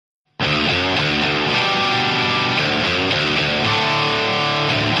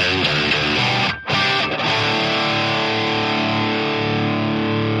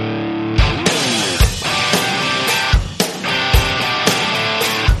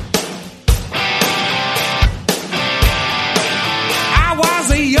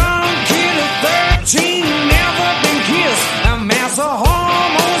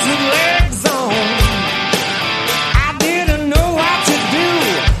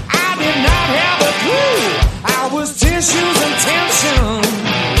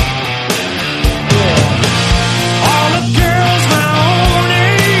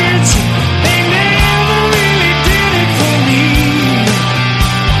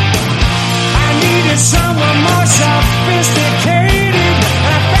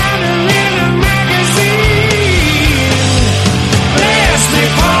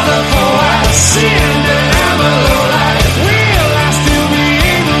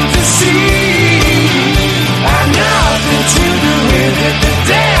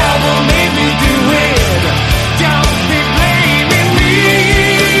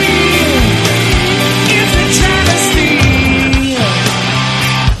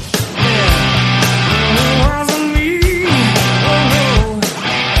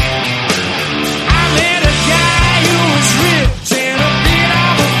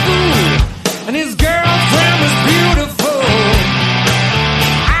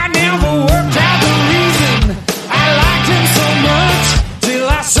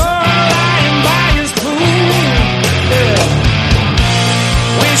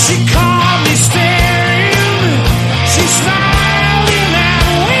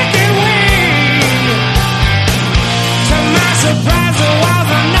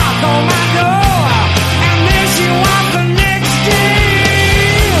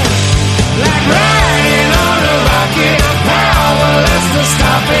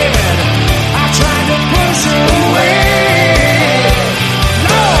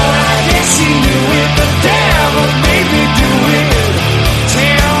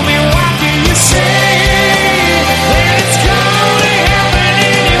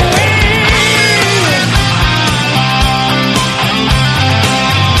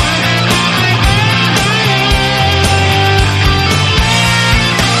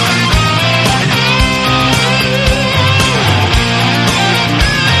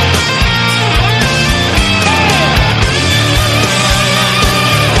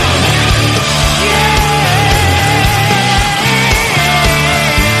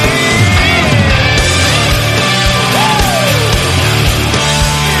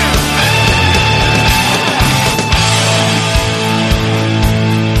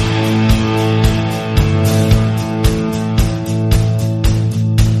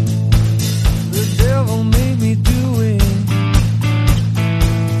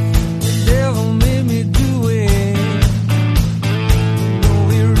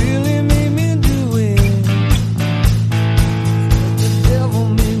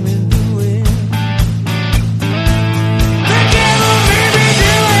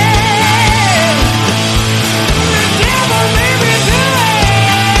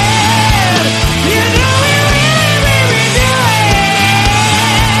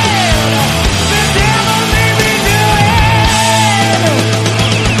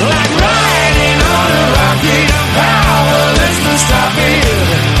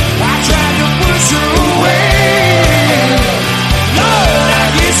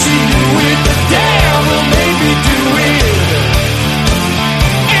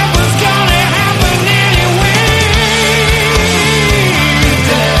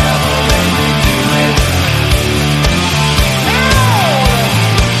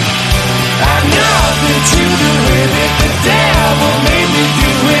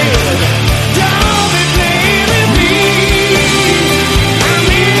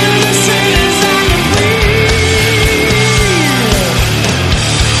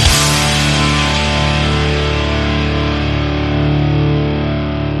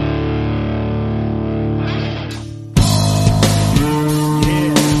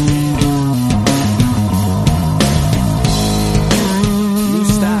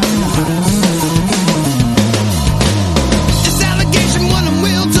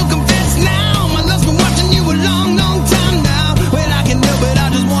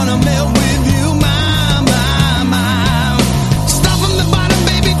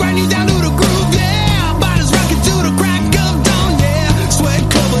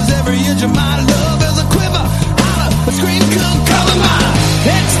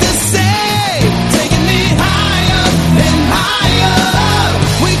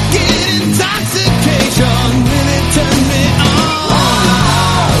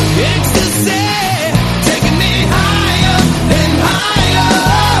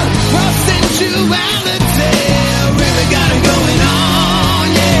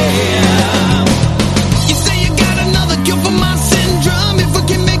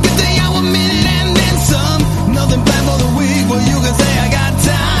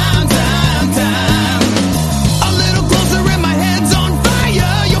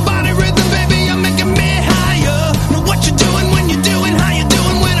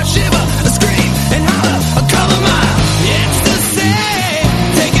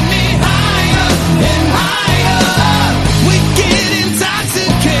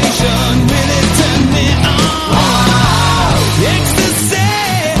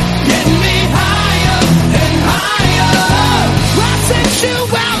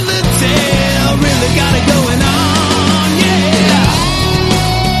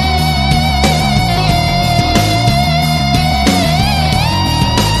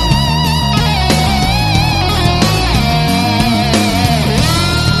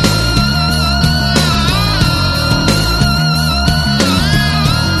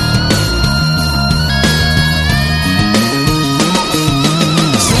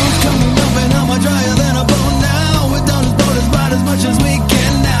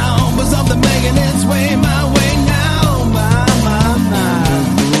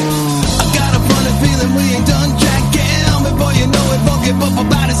up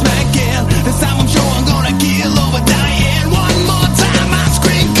about his smacking. This time I'm sure I'm gonna kill over dying. One more time my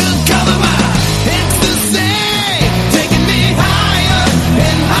screen could cover my ecstasy, taking me higher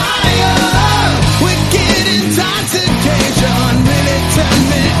and higher. Wicked intoxication really turned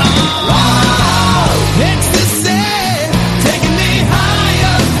me on. Ecstasy, taking me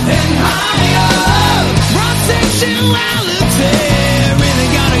higher and higher. Raw sexuality really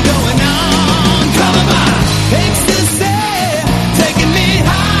got it going on. Cover my ecstasy, taking me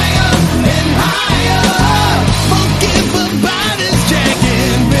higher and higher. Funky body's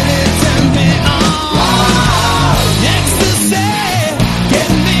jacking really turned me on. Ecstasy,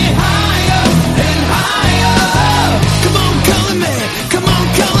 getting me higher and higher. Come on, color me, come on,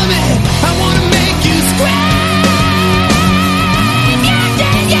 color me. I wanna make you scream. Yeah,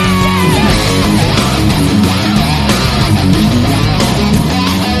 yeah, yeah.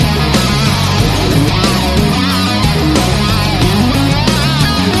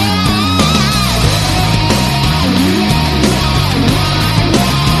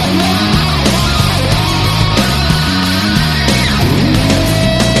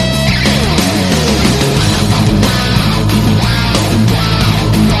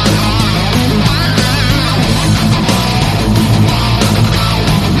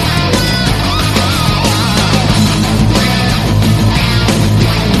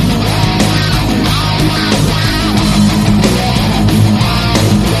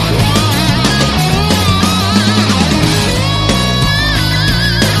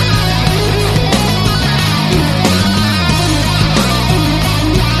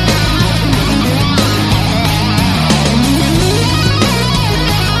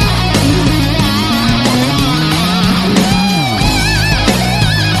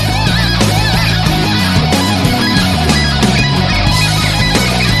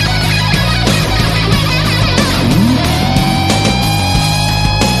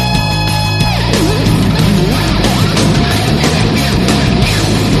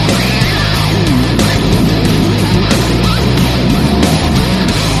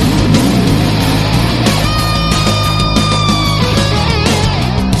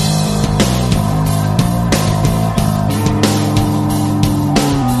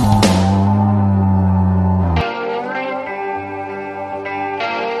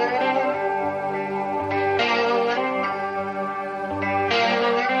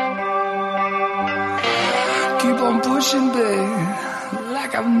 Keep on pushing, babe,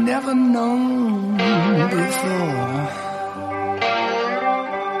 like I've never known before.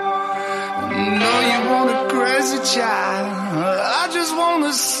 No, you want a crazy child. I just want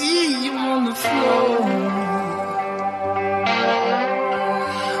to see you on the floor.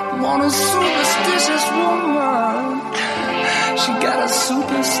 Want a superstitious woman. She got a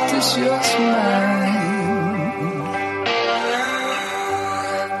superstitious mind.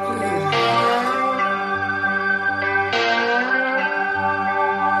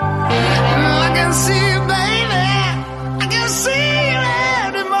 See you, baby. I can't see you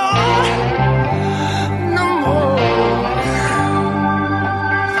anymore. No more.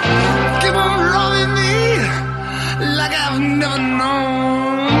 Keep on loving me like I've never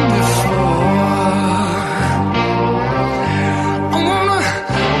known before. I want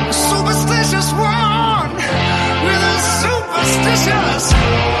a superstitious woman.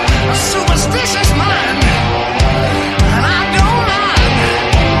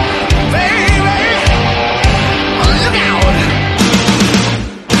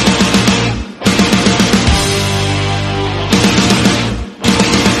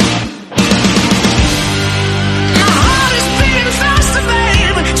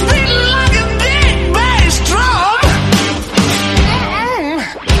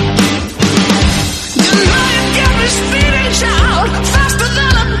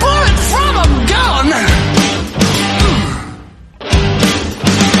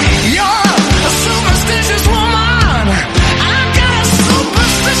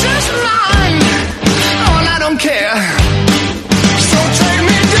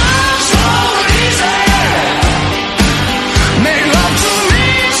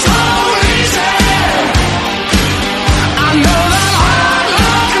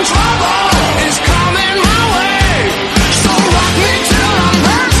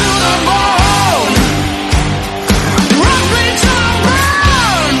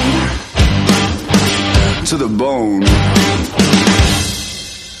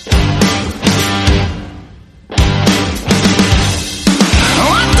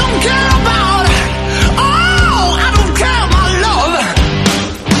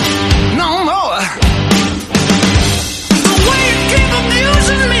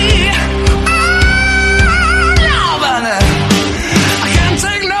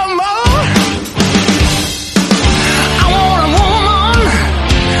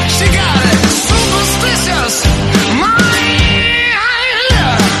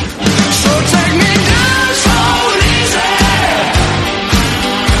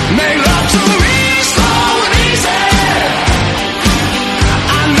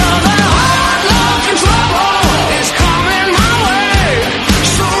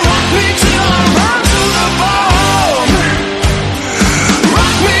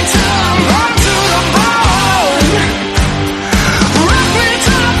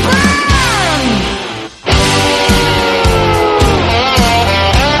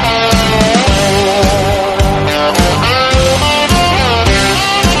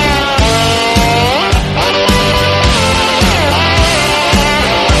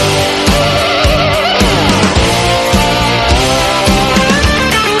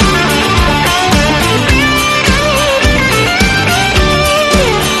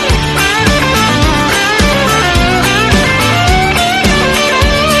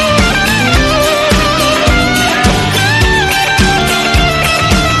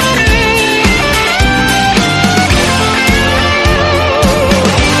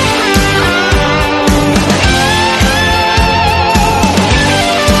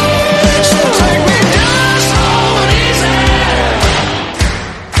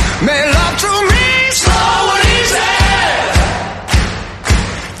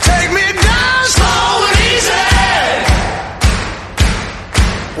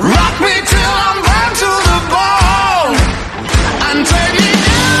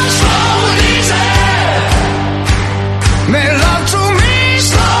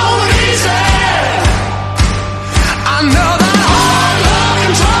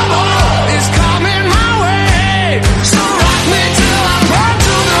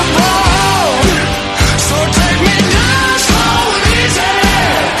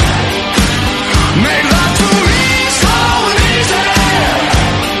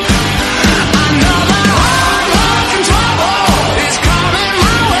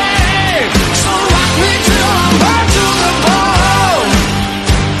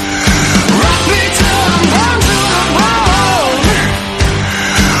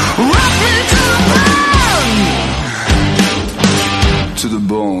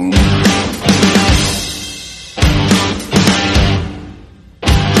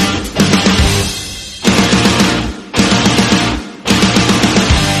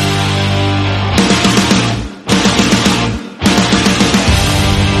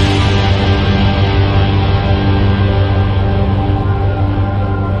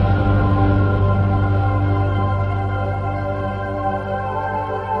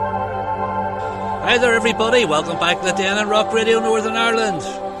 Hi there everybody, welcome back to the Den on Rock Radio Northern Ireland.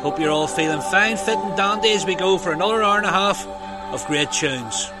 Hope you're all feeling fine, fit and dandy as we go for another hour and a half of great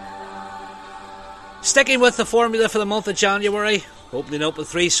tunes. Sticking with the formula for the month of January, opening up with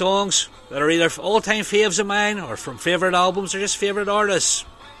 3 songs that are either all-time faves of mine or from favourite albums or just favourite artists.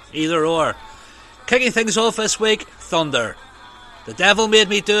 Either or. Kicking things off this week, Thunder. The Devil Made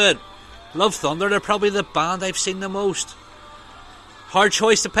Me Do It. Love Thunder, they're probably the band I've seen the most. Hard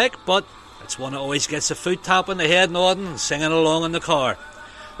choice to pick, but it's one that always gets a foot tap on the head nodding and singing along in the car.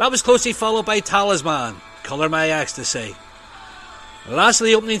 That was closely followed by Talisman, Colour My Ecstasy. And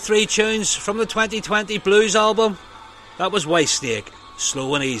lastly, opening 3 tunes from the 2020 Blues album, that was Whitesnake,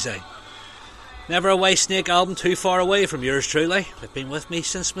 Slow and Easy. Never a Whitesnake album too far away from yours truly. They've been with me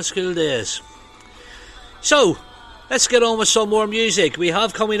since my school days. So, let's get on with some more music. We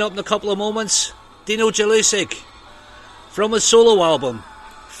have coming up in a couple of moments, Dino Jelusic, from his solo album,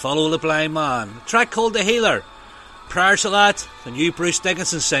 Follow the Blind Man, a track called The Healer. Prior to that, the new Bruce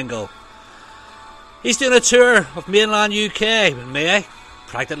Dickinson single. He's doing a tour of mainland UK in May,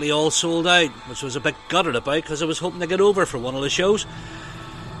 practically all sold out, which I was a bit gutted about because I was hoping to get over for one of the shows.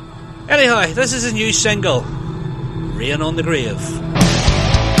 Anyhow, this is his new single, Rain on the Grave.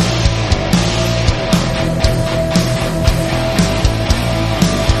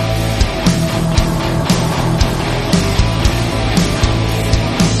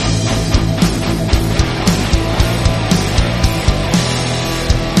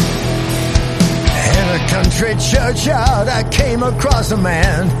 Country churchyard, I came across a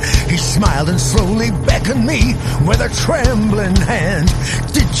man. He smiled and slowly beckoned me with a trembling hand.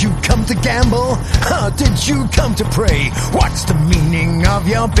 Did you come to gamble? Did you come to pray? What's the meaning of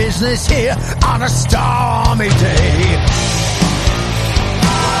your business here on a stormy day?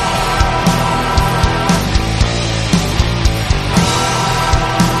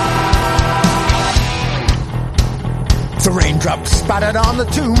 The raindrops spattered on the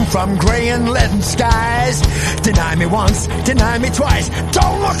tomb from grey and leaden skies. Deny me once, deny me twice,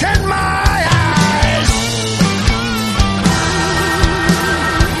 don't look in my eyes.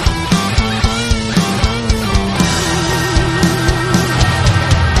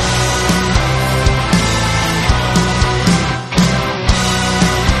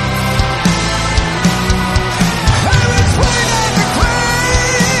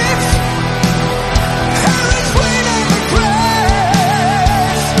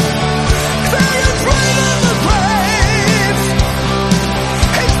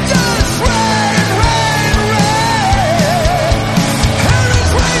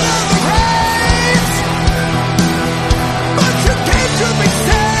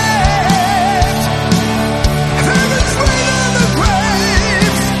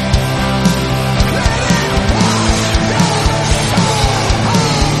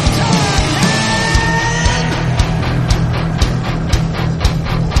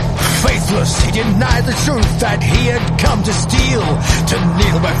 He denied the truth that he had come to steal, to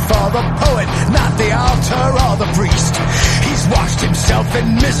kneel before the poet, not the altar or the priest. He's washed himself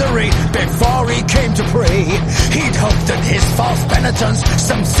in misery before he came to pray. He'd hoped that his false penitence,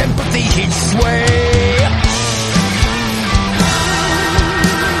 some sympathy he'd sway.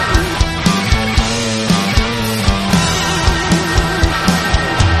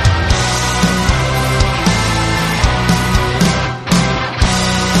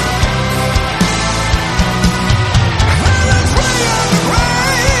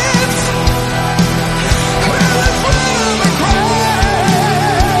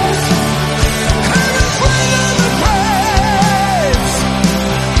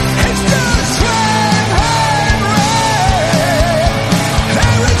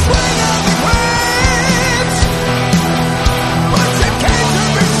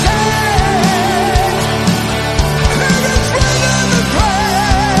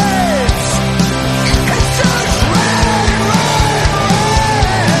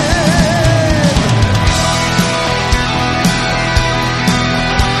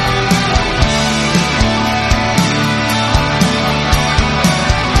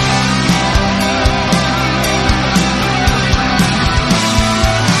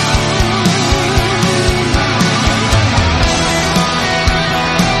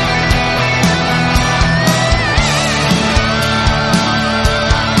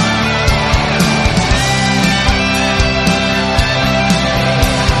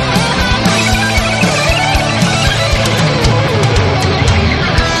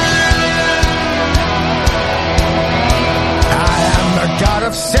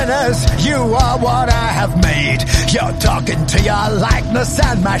 You are what I have made. You're talking to your likeness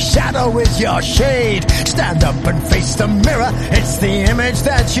and my shadow is your shade. Stand up and face the mirror, it's the image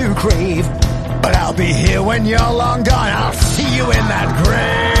that you crave. but I'll be here when you're long gone. I'll see you in that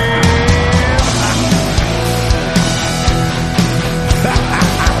grave.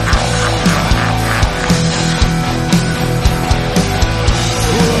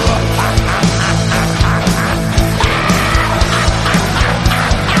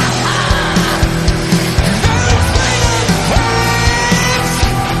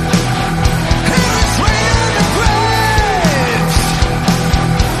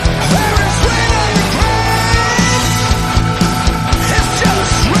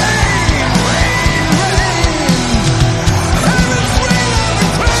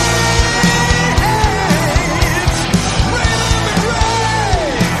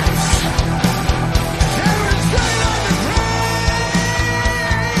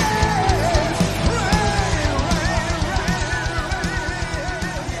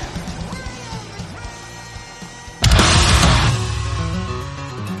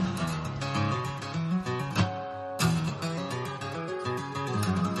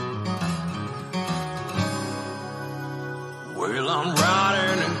 Well, I'm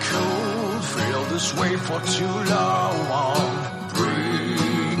riding in cold, feel this way for too long.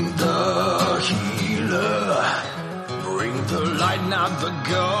 Bring the healer, bring the light, not the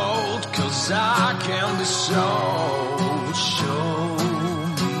gold, 'cause I can be sold. Show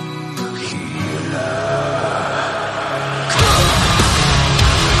me a healer.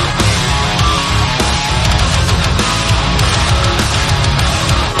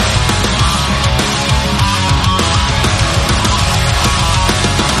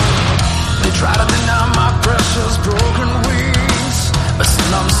 Try to deny my precious broken wings, but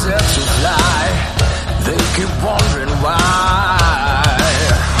still I'm set to fly. They keep wondering why.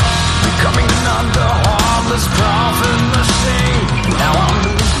 Becoming another harmless prophet.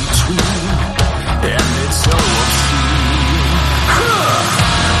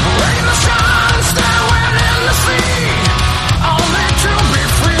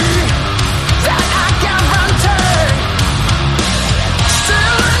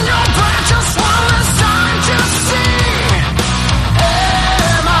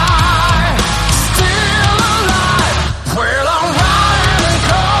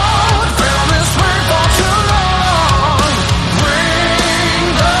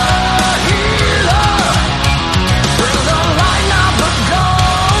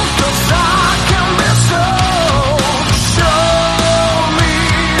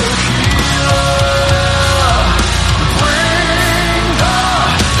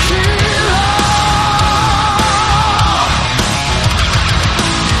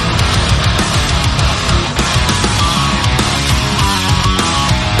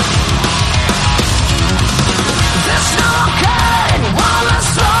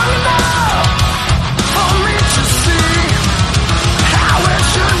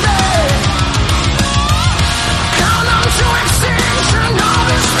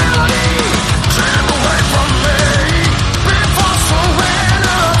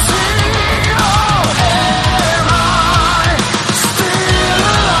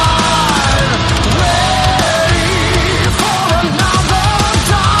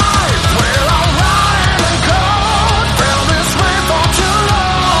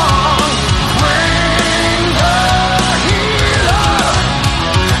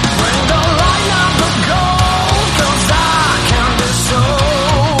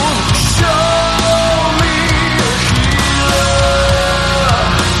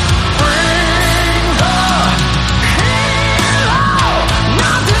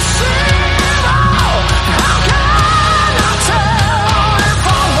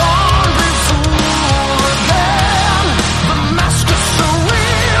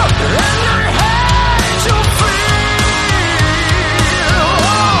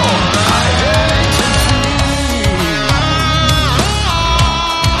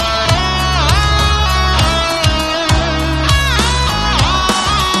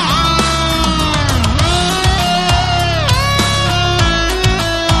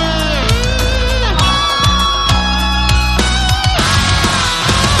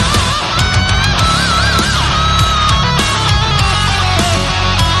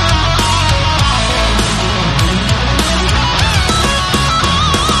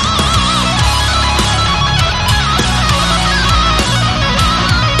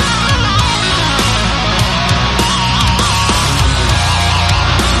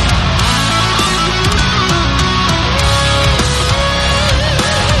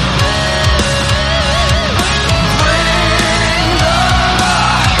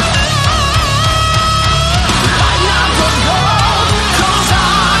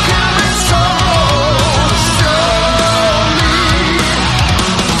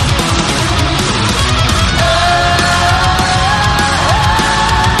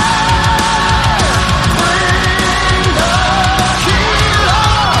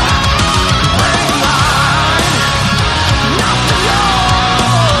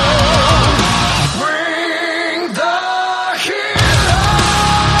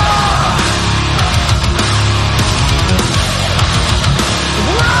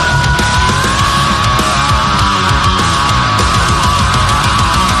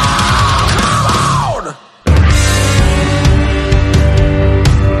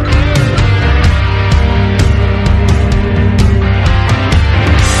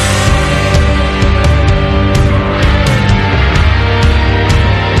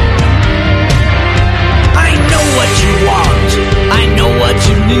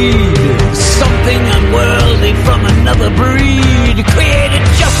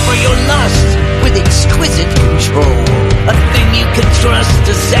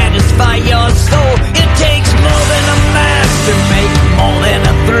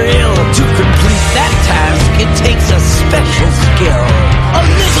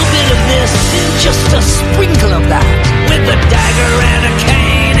 just a sprinkle of that. with a dagger and a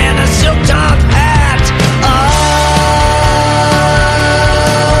cane and a silk top hat. Oh,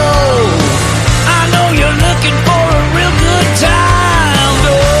 I know you're looking for a real good time.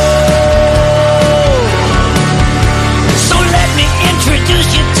 Oh, so let me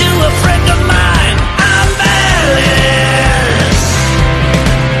introduce you to a friend of mine. I'm Alice.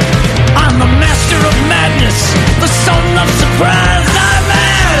 I'm the master of madness, the son of surprise. I'm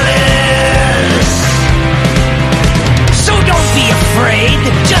Alice. So don't be afraid,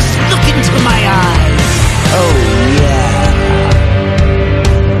 just look into my eyes. Oh yeah.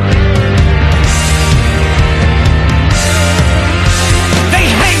 They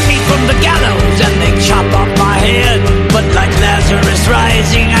hang me from the gallows and they chop off my head. But like Lazarus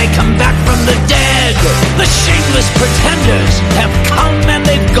rising, I come back from the dead. The shameless pretenders have come and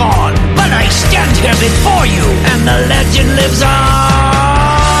they've gone, but I stand here before you and the legend lives on.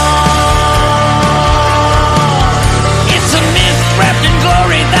 It's a myth wrapped in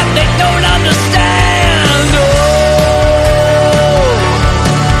glory that they don't understand. Oh,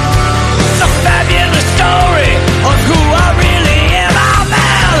 the fabulous story of who I really am. I'm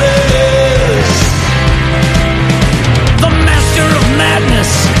Alice, the master of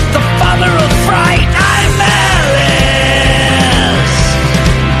madness, the father of fright. I'm Alice.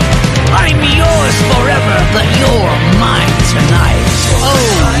 I'm yours forever, but you're mine tonight.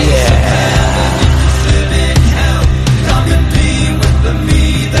 Oh yeah.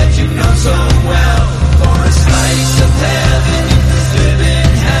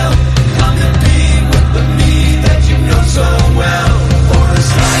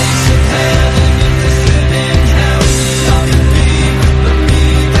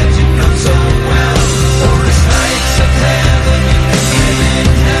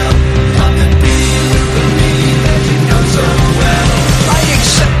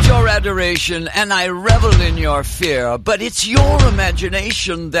 And I revel in your fear, but it's your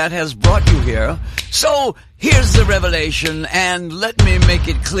imagination that has brought you here. So here's the revelation, and let me make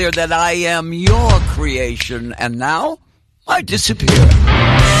it clear that I am your creation, and now I disappear.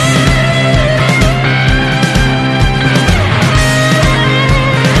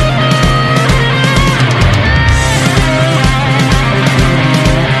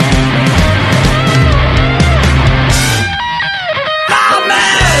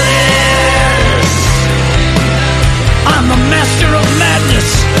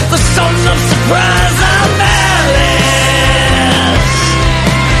 The son of surprise, I'm Alice.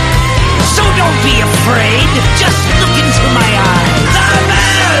 So don't be afraid, just look into my eyes. I'm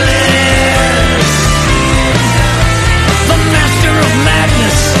Alice.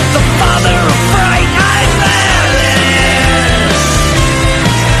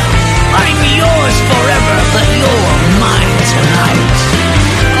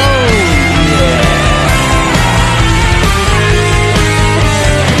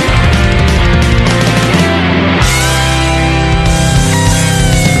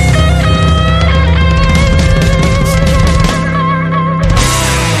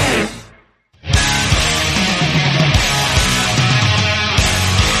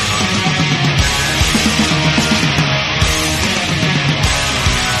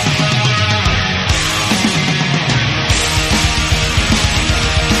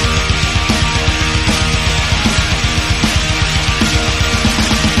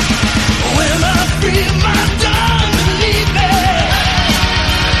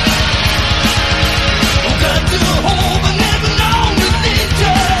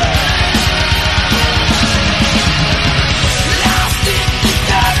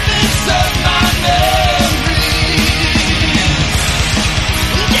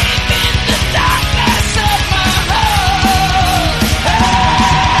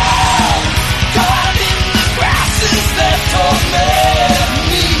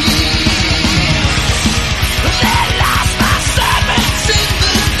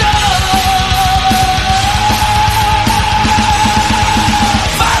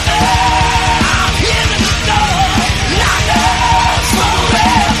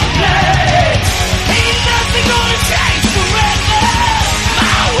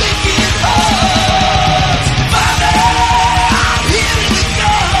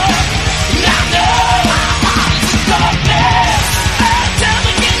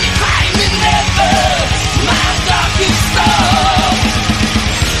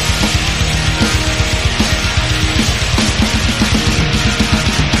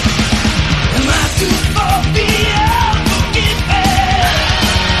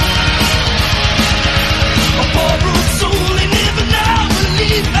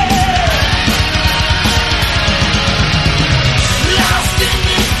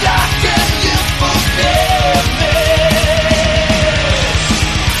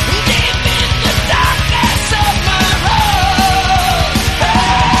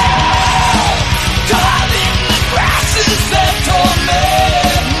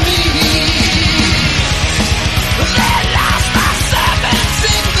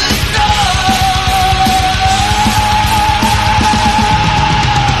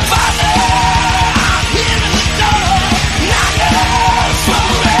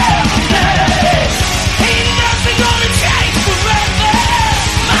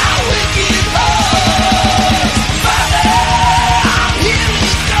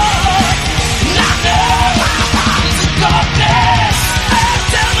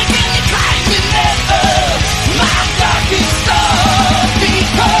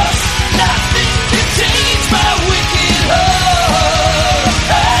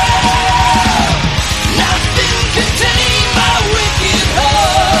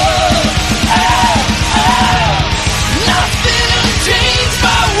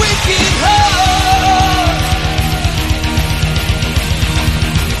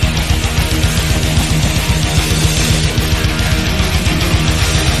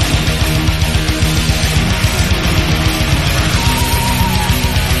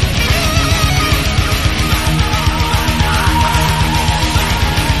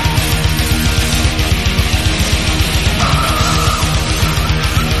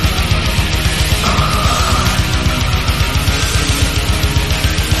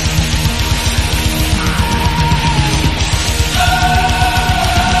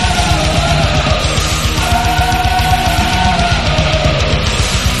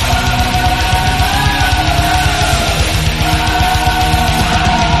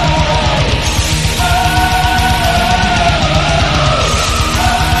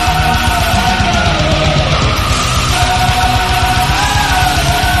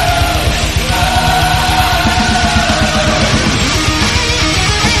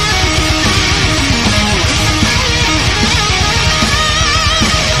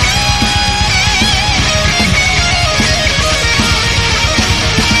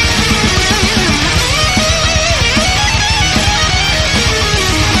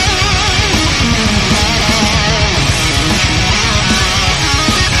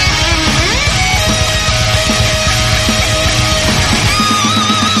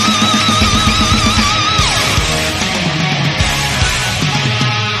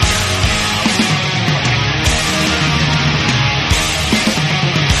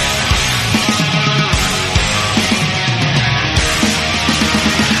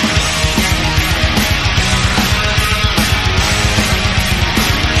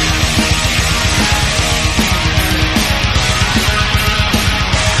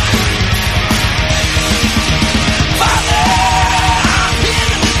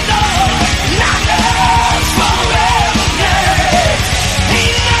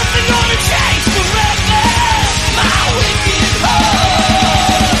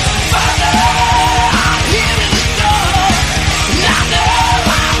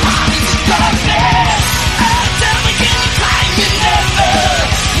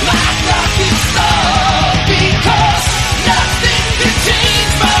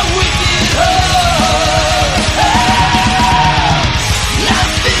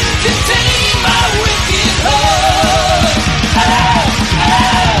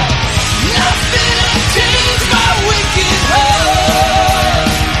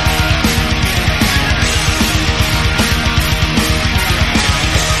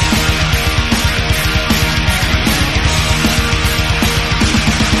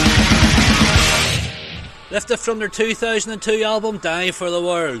 lifted from their 2002 album Die for the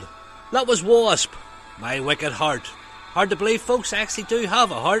World. That was Wasp, My Wicked Heart. Hard to believe folks actually do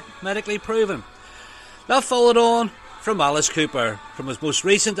have a heart, medically proven. That followed on from Alice Cooper, from his most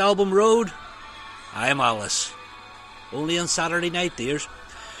recent album Road, I'm Alice. Only on Saturday night, dears.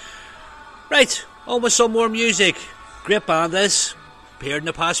 Right, on with some more music. Great band this, appeared in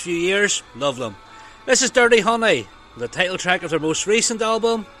the past few years, love them. This is Dirty Honey, the title track of their most recent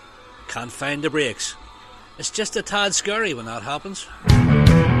album, Can't Find the Brakes. It's just a tad scary when that happens.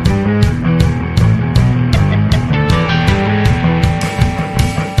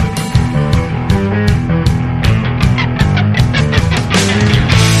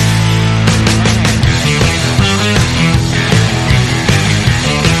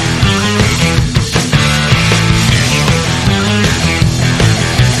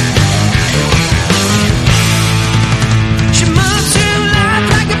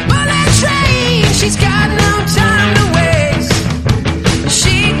 She's got no time to waste.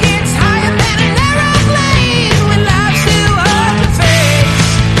 She gets higher than an aeroplane with life's too hard to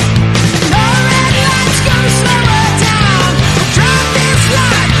face. No red light's gonna slow her down. We'll drop this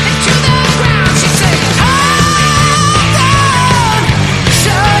life into the ground. She said, hold on,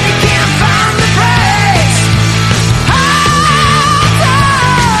 so you can't find the brakes. Hold on,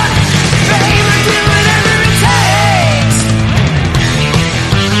 babe, I'll do whatever it takes.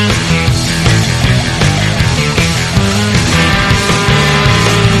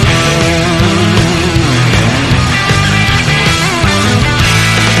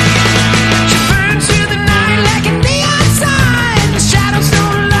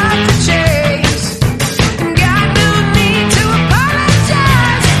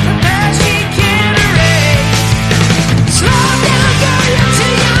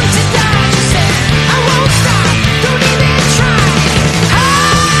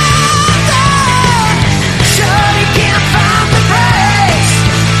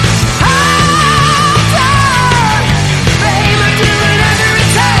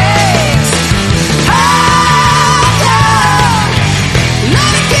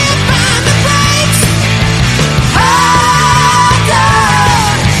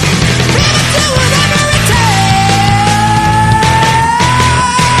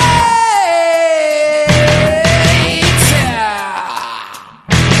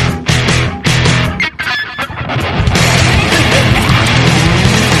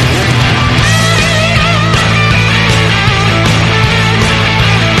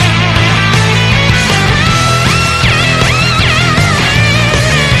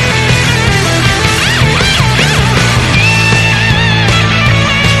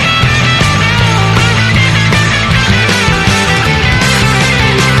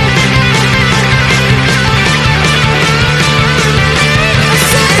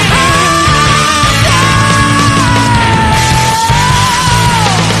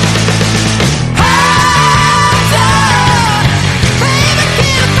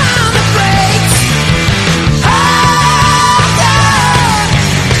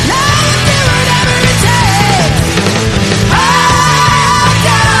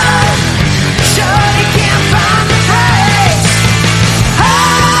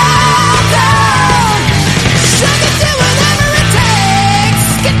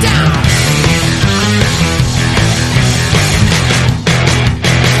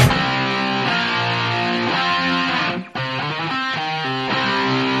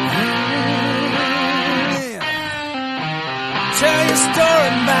 Tell your story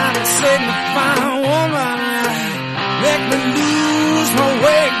about a signifying woman. Make me lose my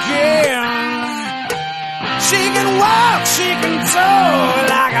way again. She can walk, she can talk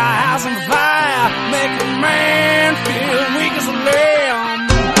like a house on fire. Make a man feel weak as a lamb.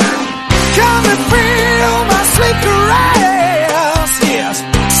 Come and feel my sleep caress. Yes,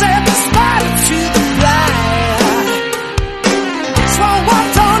 set the spider to the fly. So I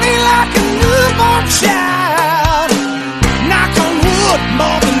walked on it like a newborn child. Knock on wood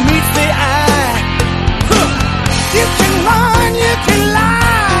more than meets the eye. You can run, you can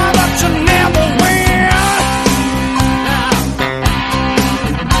lie, but you never win.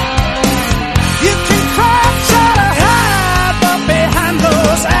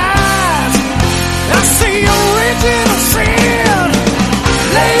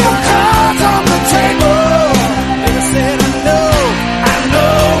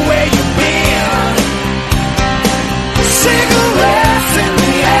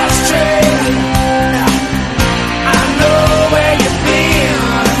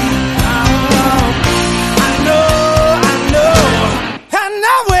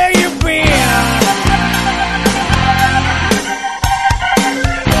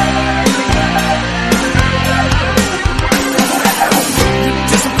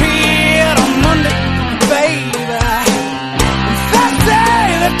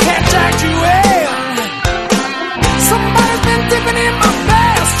 you in. Somebody's been dipping in my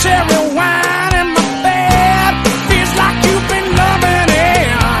fast cherry wine in my bed. Feels like you've been loving it.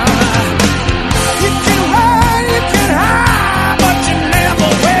 You can run, you can hide, but you never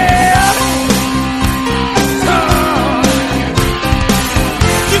will.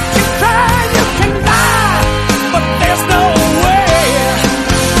 You can cry, you can lie, but there's no way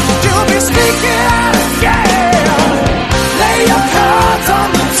you'll be sneaking out again. Lay your cards on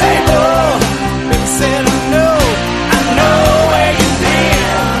the table and say, I know where you've been.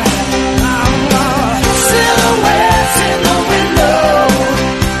 Silhouettes in the window,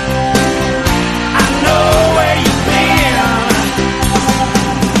 I know where you've been.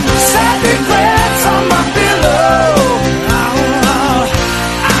 Sad regrets on my pillow,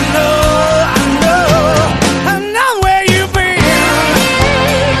 I know where you've been.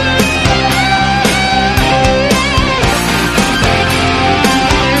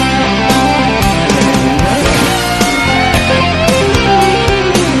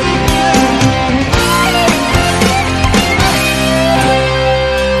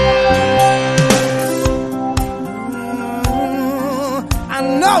 I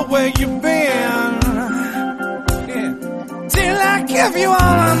know where you've been. Yeah. Till I give you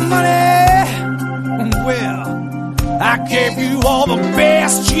all my money. Well, I gave you all the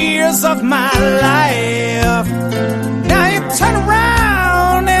best years of my life. Now you turn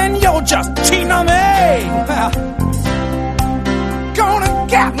around and you're just cheating on me. Well, gonna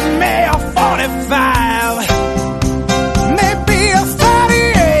get me a 45. Maybe a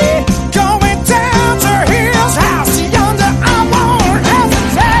 38. Going down to his house yonder. I won't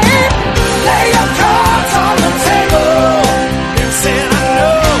hesitate. Lay your cards on the table and say,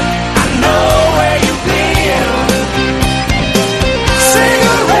 I know where you've been.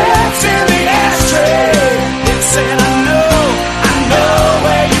 Cigarettes in the ashtray and say, I know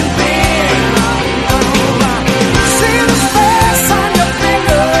where you've been. See the space on your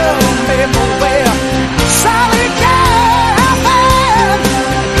finger, baby, well, sorry,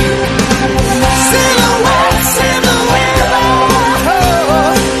 silhouettes in the window,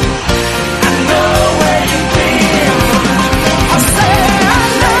 I know where you've been. I say, I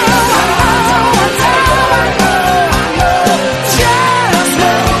know, just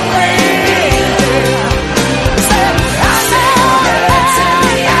where you've been. Say, I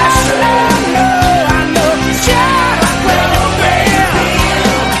know, just where you've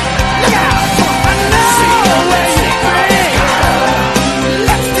been. Look out, I know where you've been.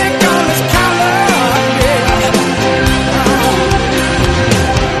 Lipstick on his collar, yeah.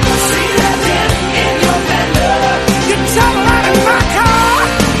 See that dent in your fender? You jump right in my car.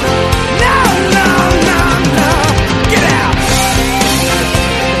 No, get out.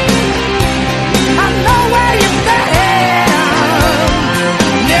 I know where you've been.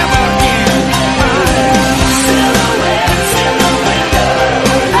 Never again. Silhouettes in the window.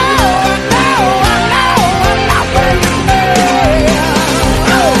 I know where you've been.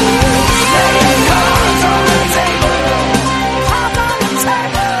 Lay your cards on the table. Cards on the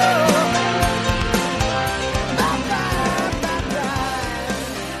table.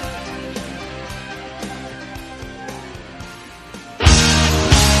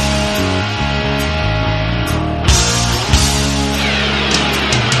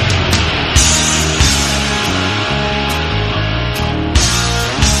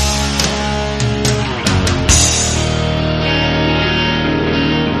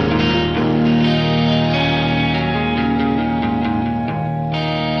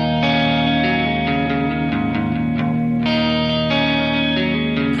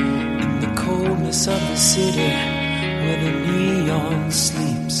 In the coldness of the city where the neon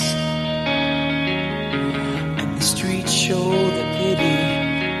sleeps and the streets show the pity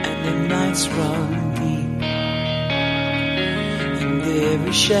and the nights run deep and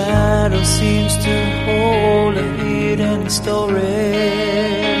every shadow seems to hold a hidden story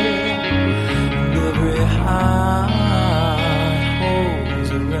and every heart holds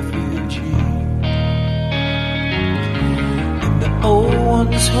a refugee. The old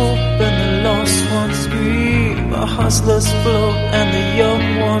ones hope and the lost ones grieve. The hustlers float and the young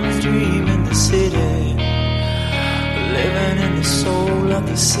ones dream in the city, living in the soul of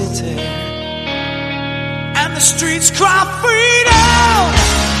the city. And the streets cry freedom.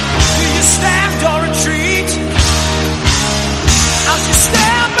 Do you stand or retreat? As you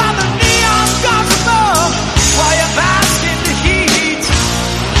stand by the neon gods above, while you bask in the heat.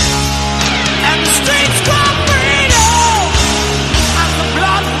 And the streets cry freedom. As the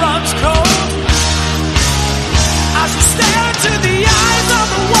blood runs cold, as you stare into the eyes of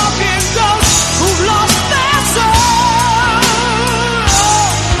the walking ghosts who've lost their soul.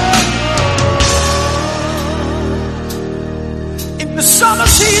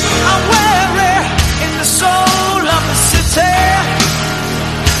 teeth are weary in the soul of the city.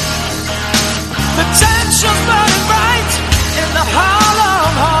 The tension's burning bright in the hollow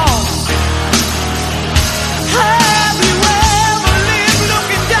halls. Have you ever lived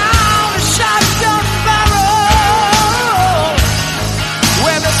looking down a shotgun barrel?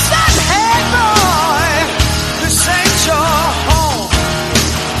 Where the sun, hey boy, this ain't your home.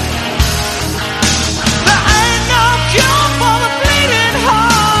 There ain't no cure for the bleeding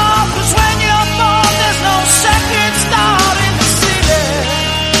heart, 'cause when you're born there's no second start in the city.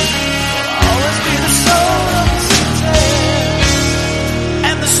 Always be the soul of the city.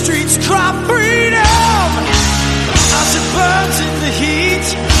 And the streets cry freedom as it burns in the heat.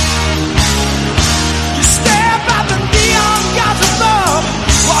 You stare at the neon gods above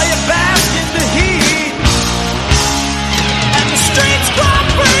while you bask in the heat. And the streets cry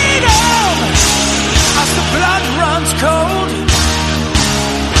freedom as the blood runs cold.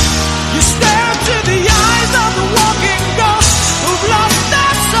 You stare into the eyes of the walking ghosts who've lost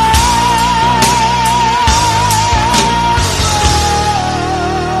their soul.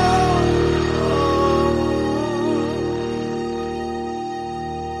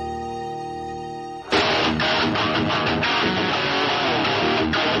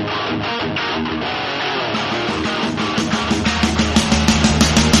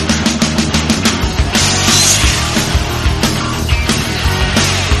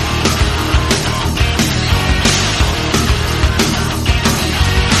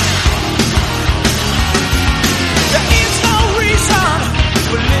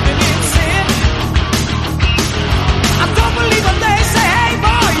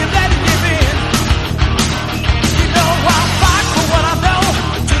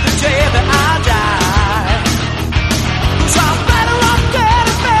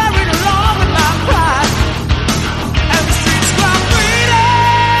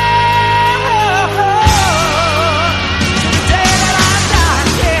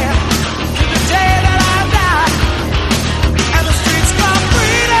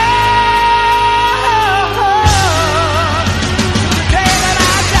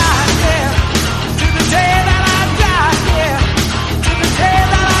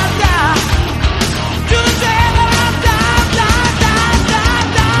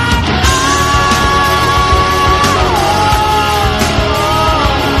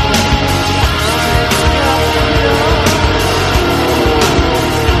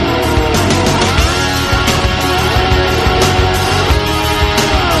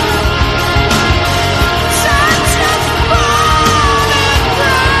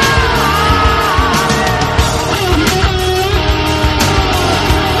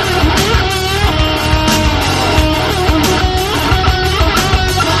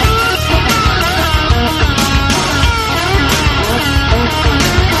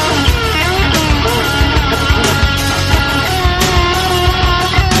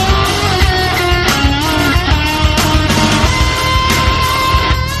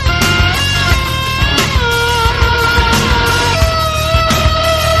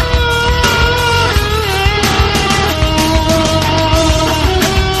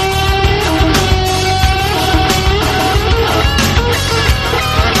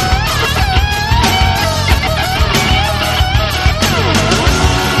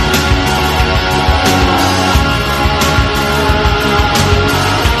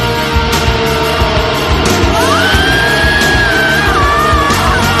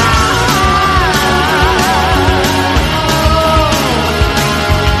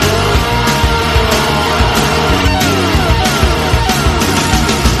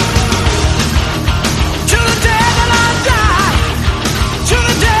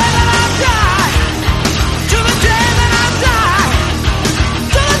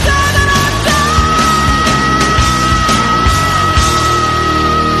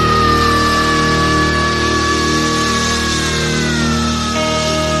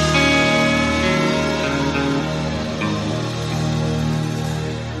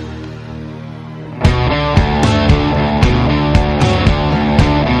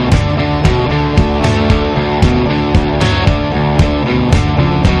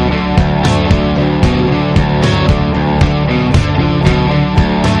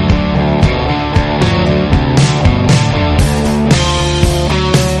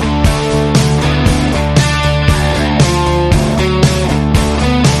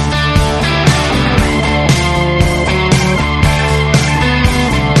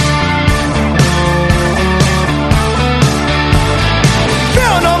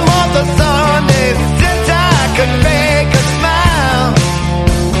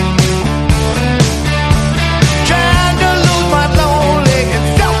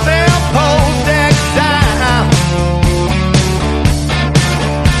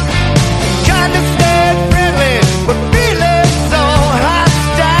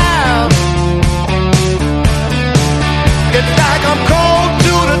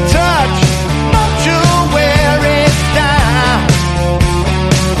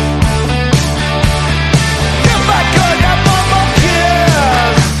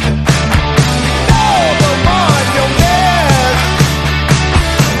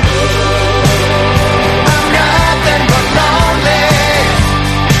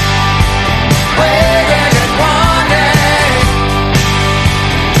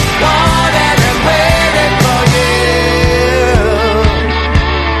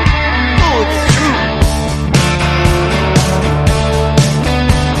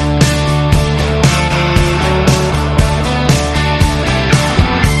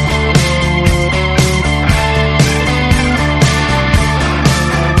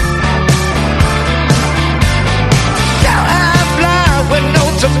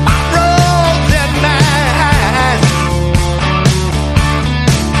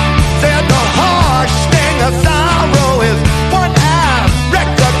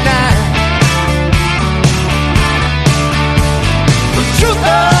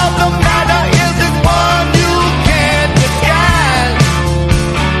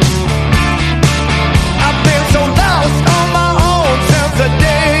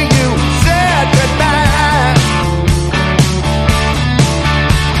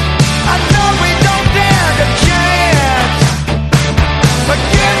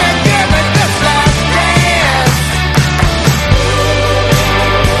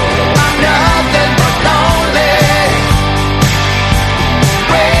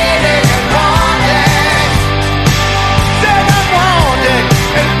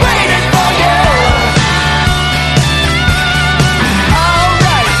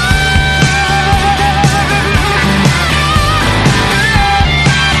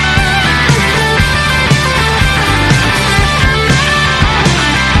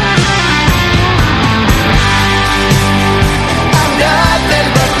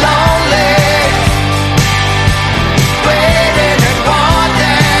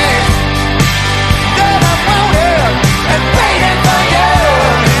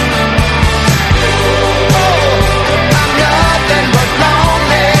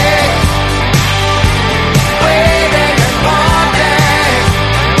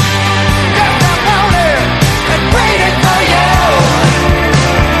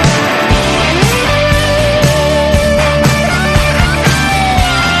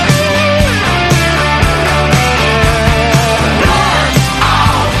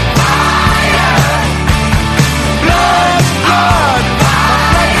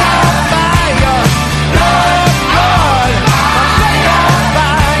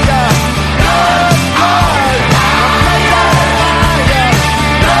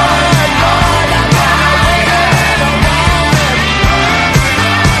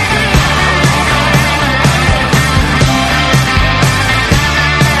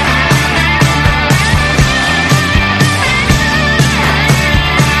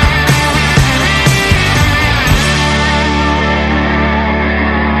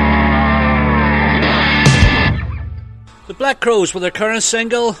 Black Crowes with their current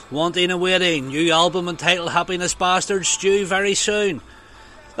single, Wanting and Waiting, new album entitled Happiness Bastards, due very soon.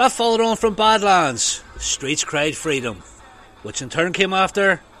 That followed on from Badlands, Streets Cried Freedom, which in turn came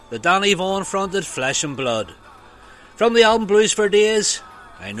after the Danny Vaughan fronted Flesh and Blood. From the album Blues for Days,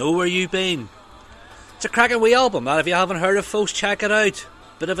 I Know Where You've Been. It's a cracking wee album that if you haven't heard it, folks, check it out.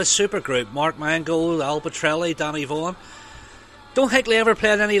 Bit of a supergroup, Mark Mangold, Al Petrelli, Danny Vaughan. Don't think they ever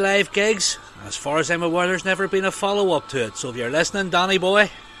played any live gigs. As far as I'm aware, there's never been a follow-up to it. So if you're listening, Danny boy,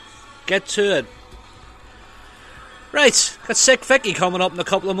 get to it. Right, got Sick Vicky coming up in a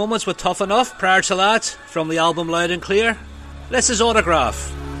couple of moments with Tough Enough. Prior to that, from the album Loud and Clear, this is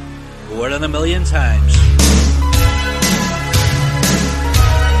Autograph. More than a million times.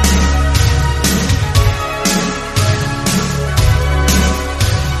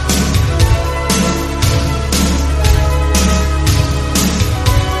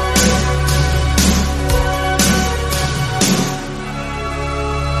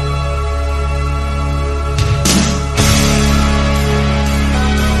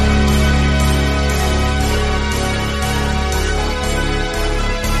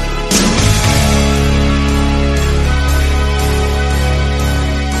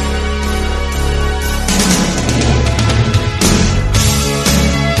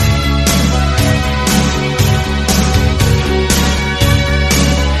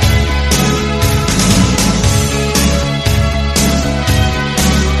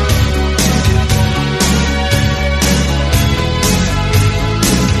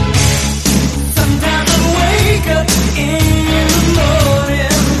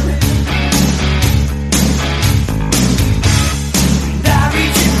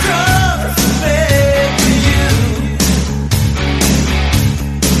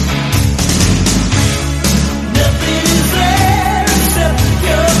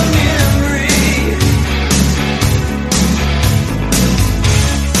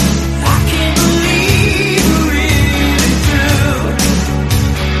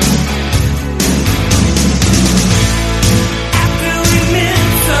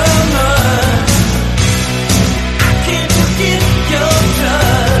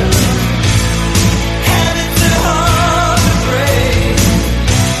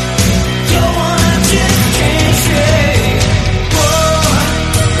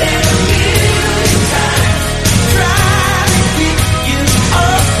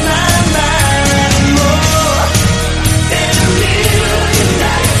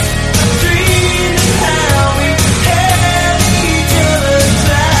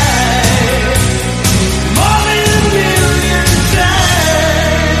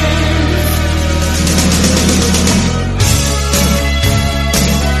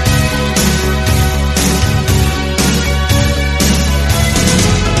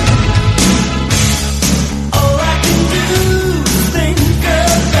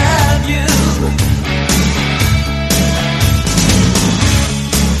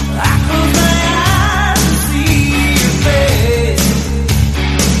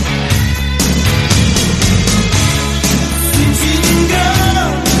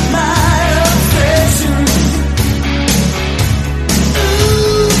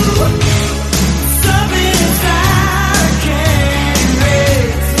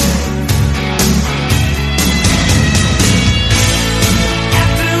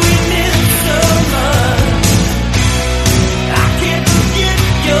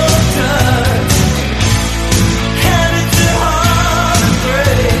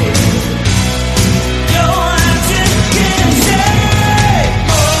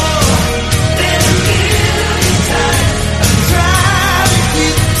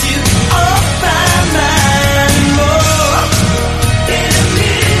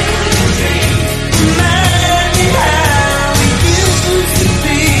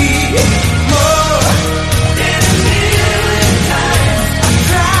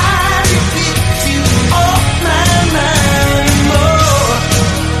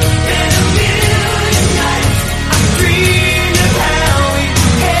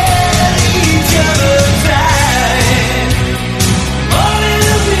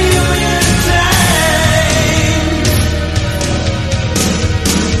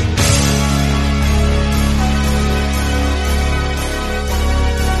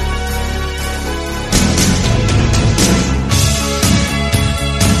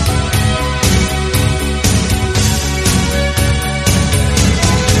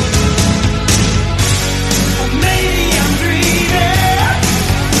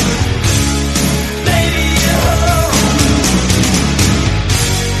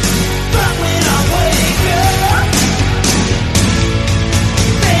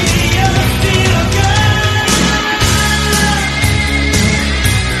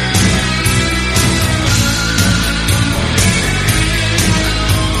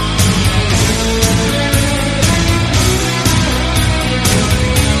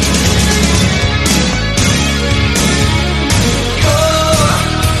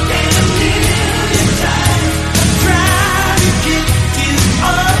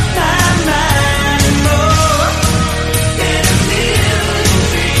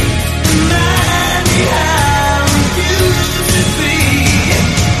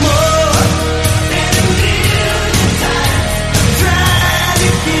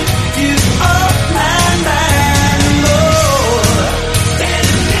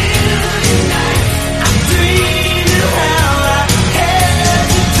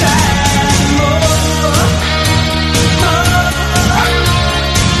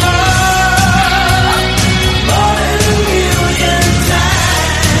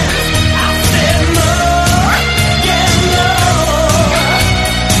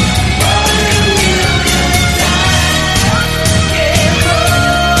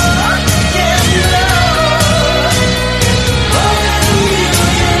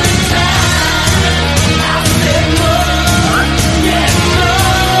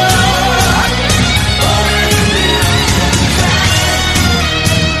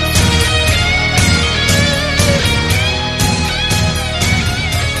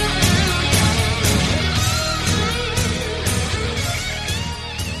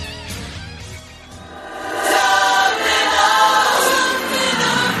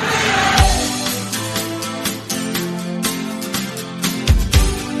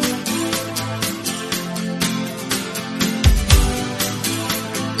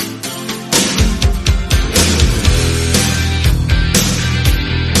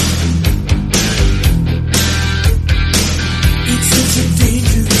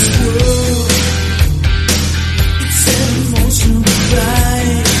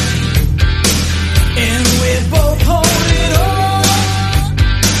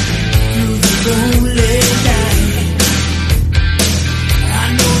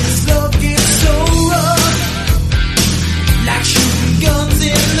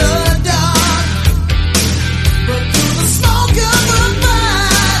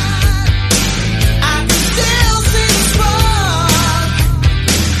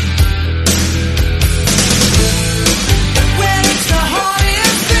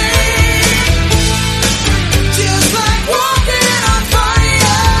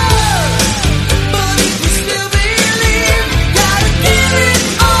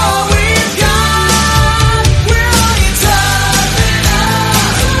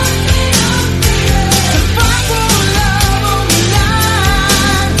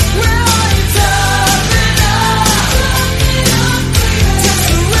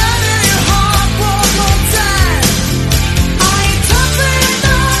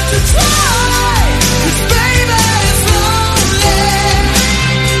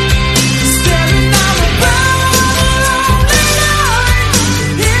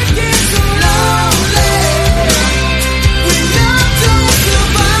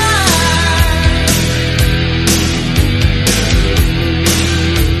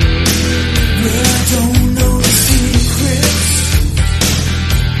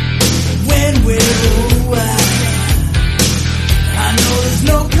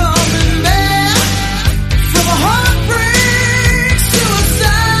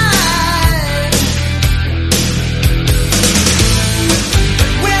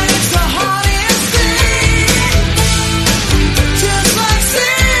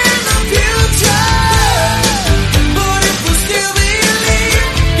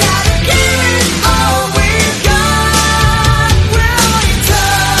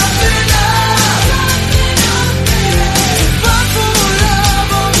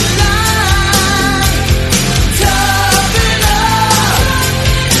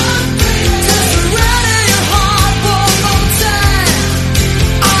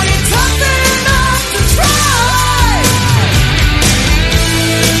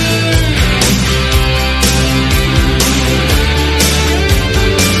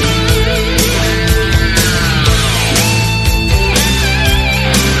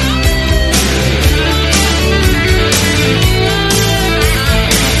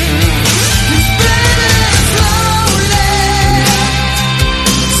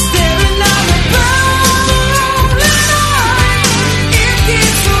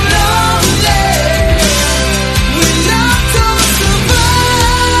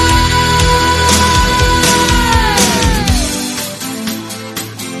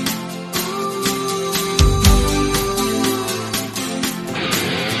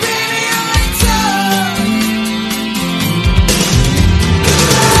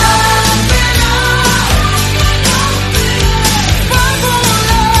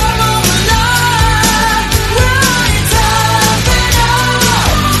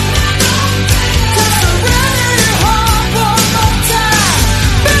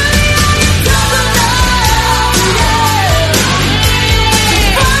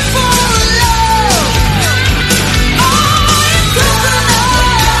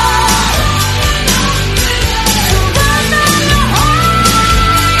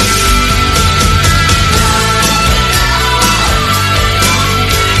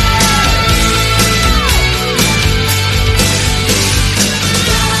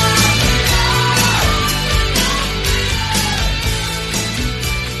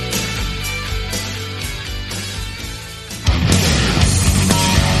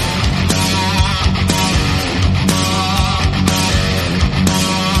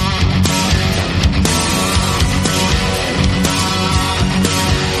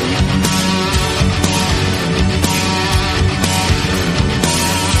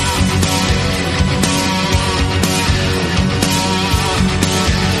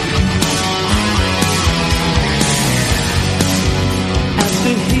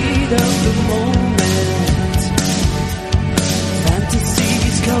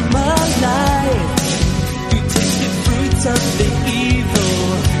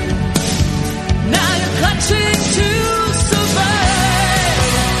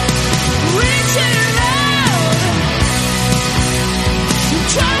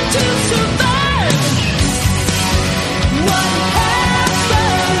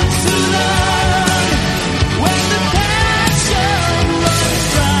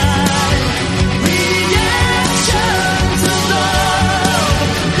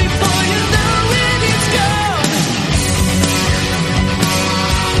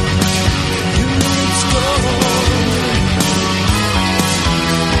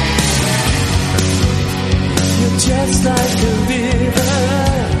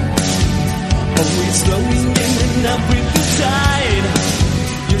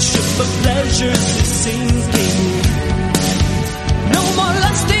 sinking. No more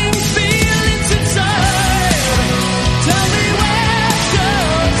lasting feelings inside. Tell me, where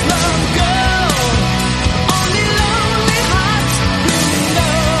does love go? Only lonely hearts really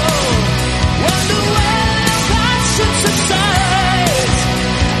know. Wonder when passion subsides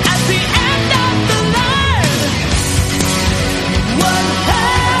at the end of the line. What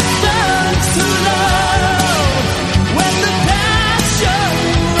happens to love when the passion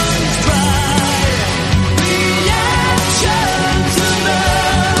runs dry?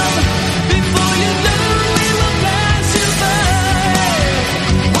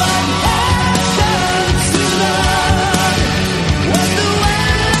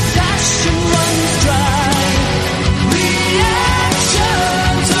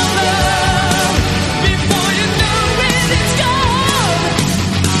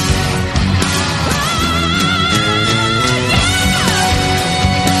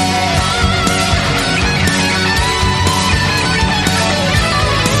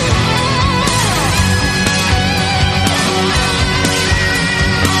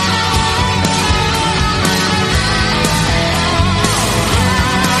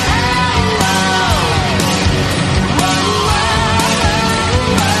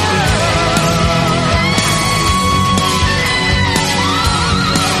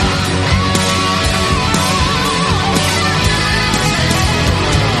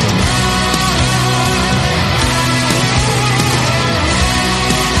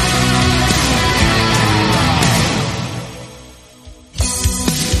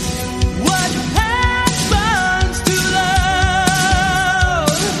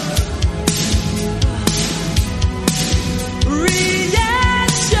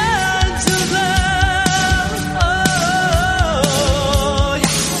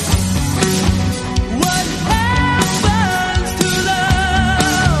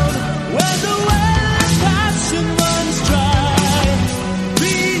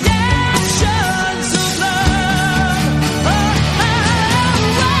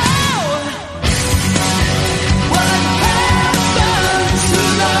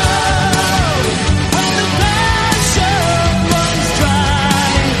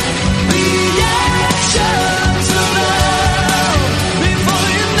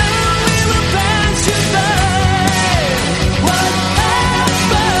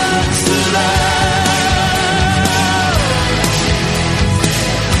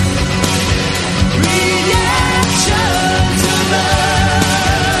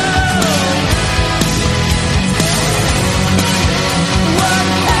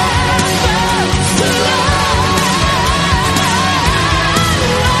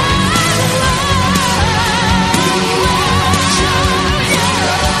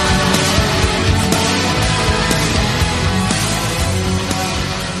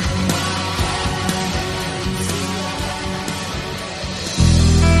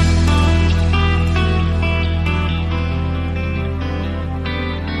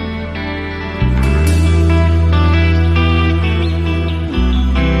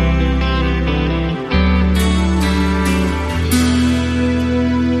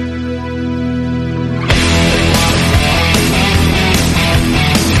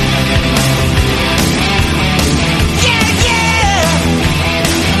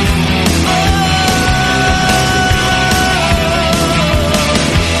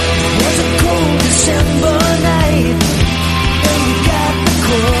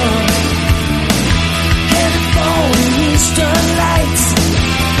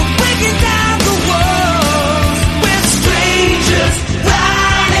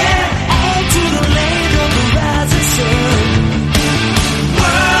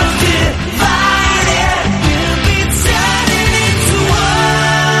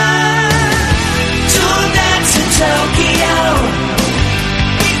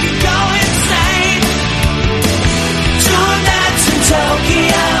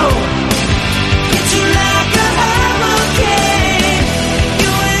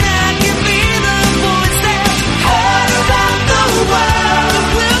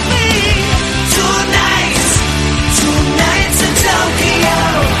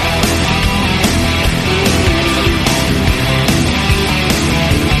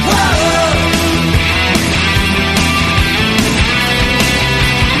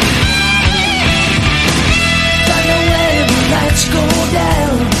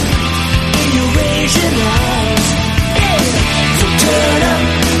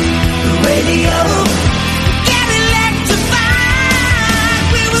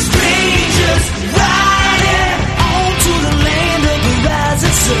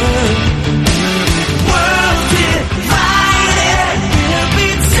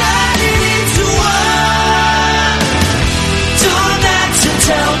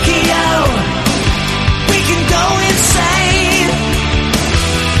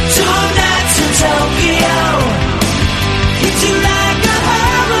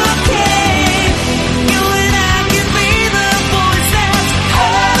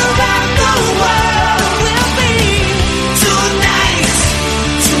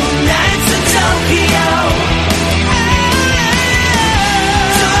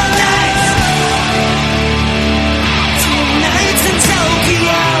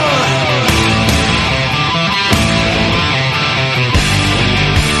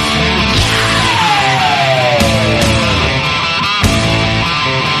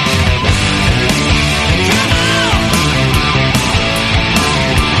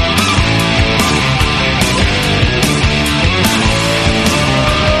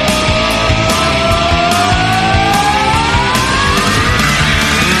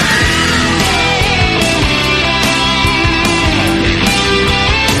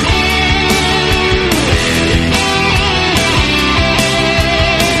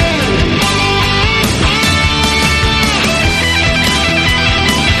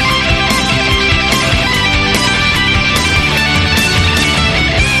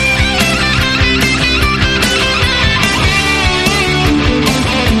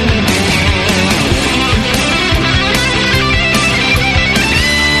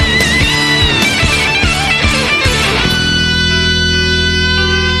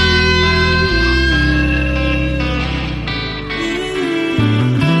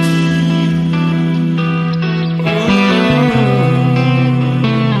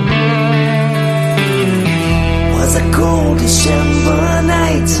 December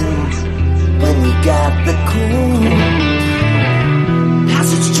night when we got the cold.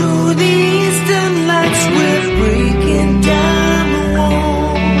 Passage through the eastern lights, we're breaking down the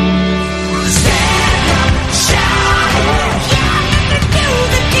wall. Stand up, shout it, yeah, let the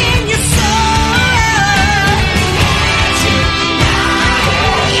music in your soul. Tonight,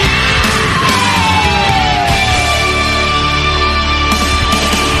 yeah.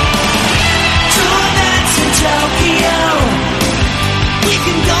 2 nights in Tokyo, we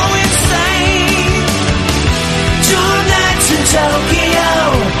can go insane. 2 nights in Tokyo,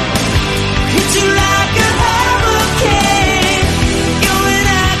 hit you like a hurricane. You and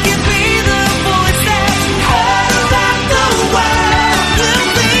I can be the voice that's heard around the world. We'll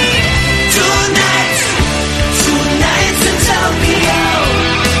be 2 nights in Tokyo.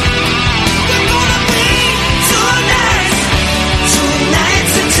 We're gonna be 2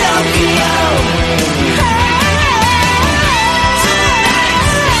 nights in Tokyo.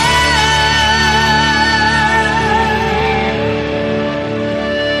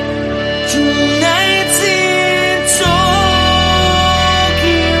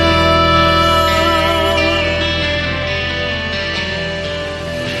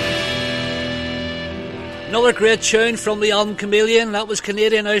 Another great tune from the album Chameleon, that was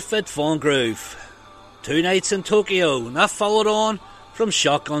Canadian outfit Von Groove. 2 Nights in Tokyo, and that followed on from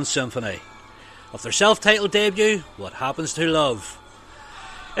Shotgun Symphony of their self-titled debut, What Happens to Love.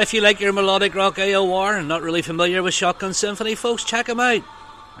 If you like your melodic rock AOR and not really familiar with Shotgun Symphony, folks, check them out.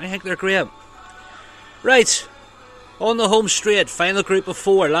 I think they're great. Right, on the home straight, final group of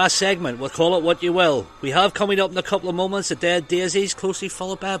 4, last segment, we'll call it what you will. We have coming up in a couple of moments the Dead Daisies, closely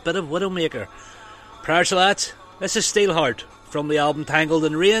followed by a bit of Widowmaker. Prior to that, this is Steelheart from the album Tangled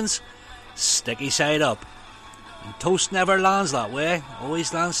in Rains, Sticky Side Up. And toast never lands that way,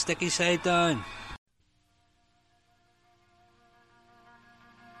 always lands sticky side down.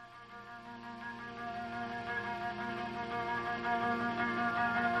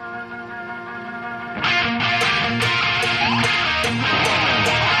 Ah!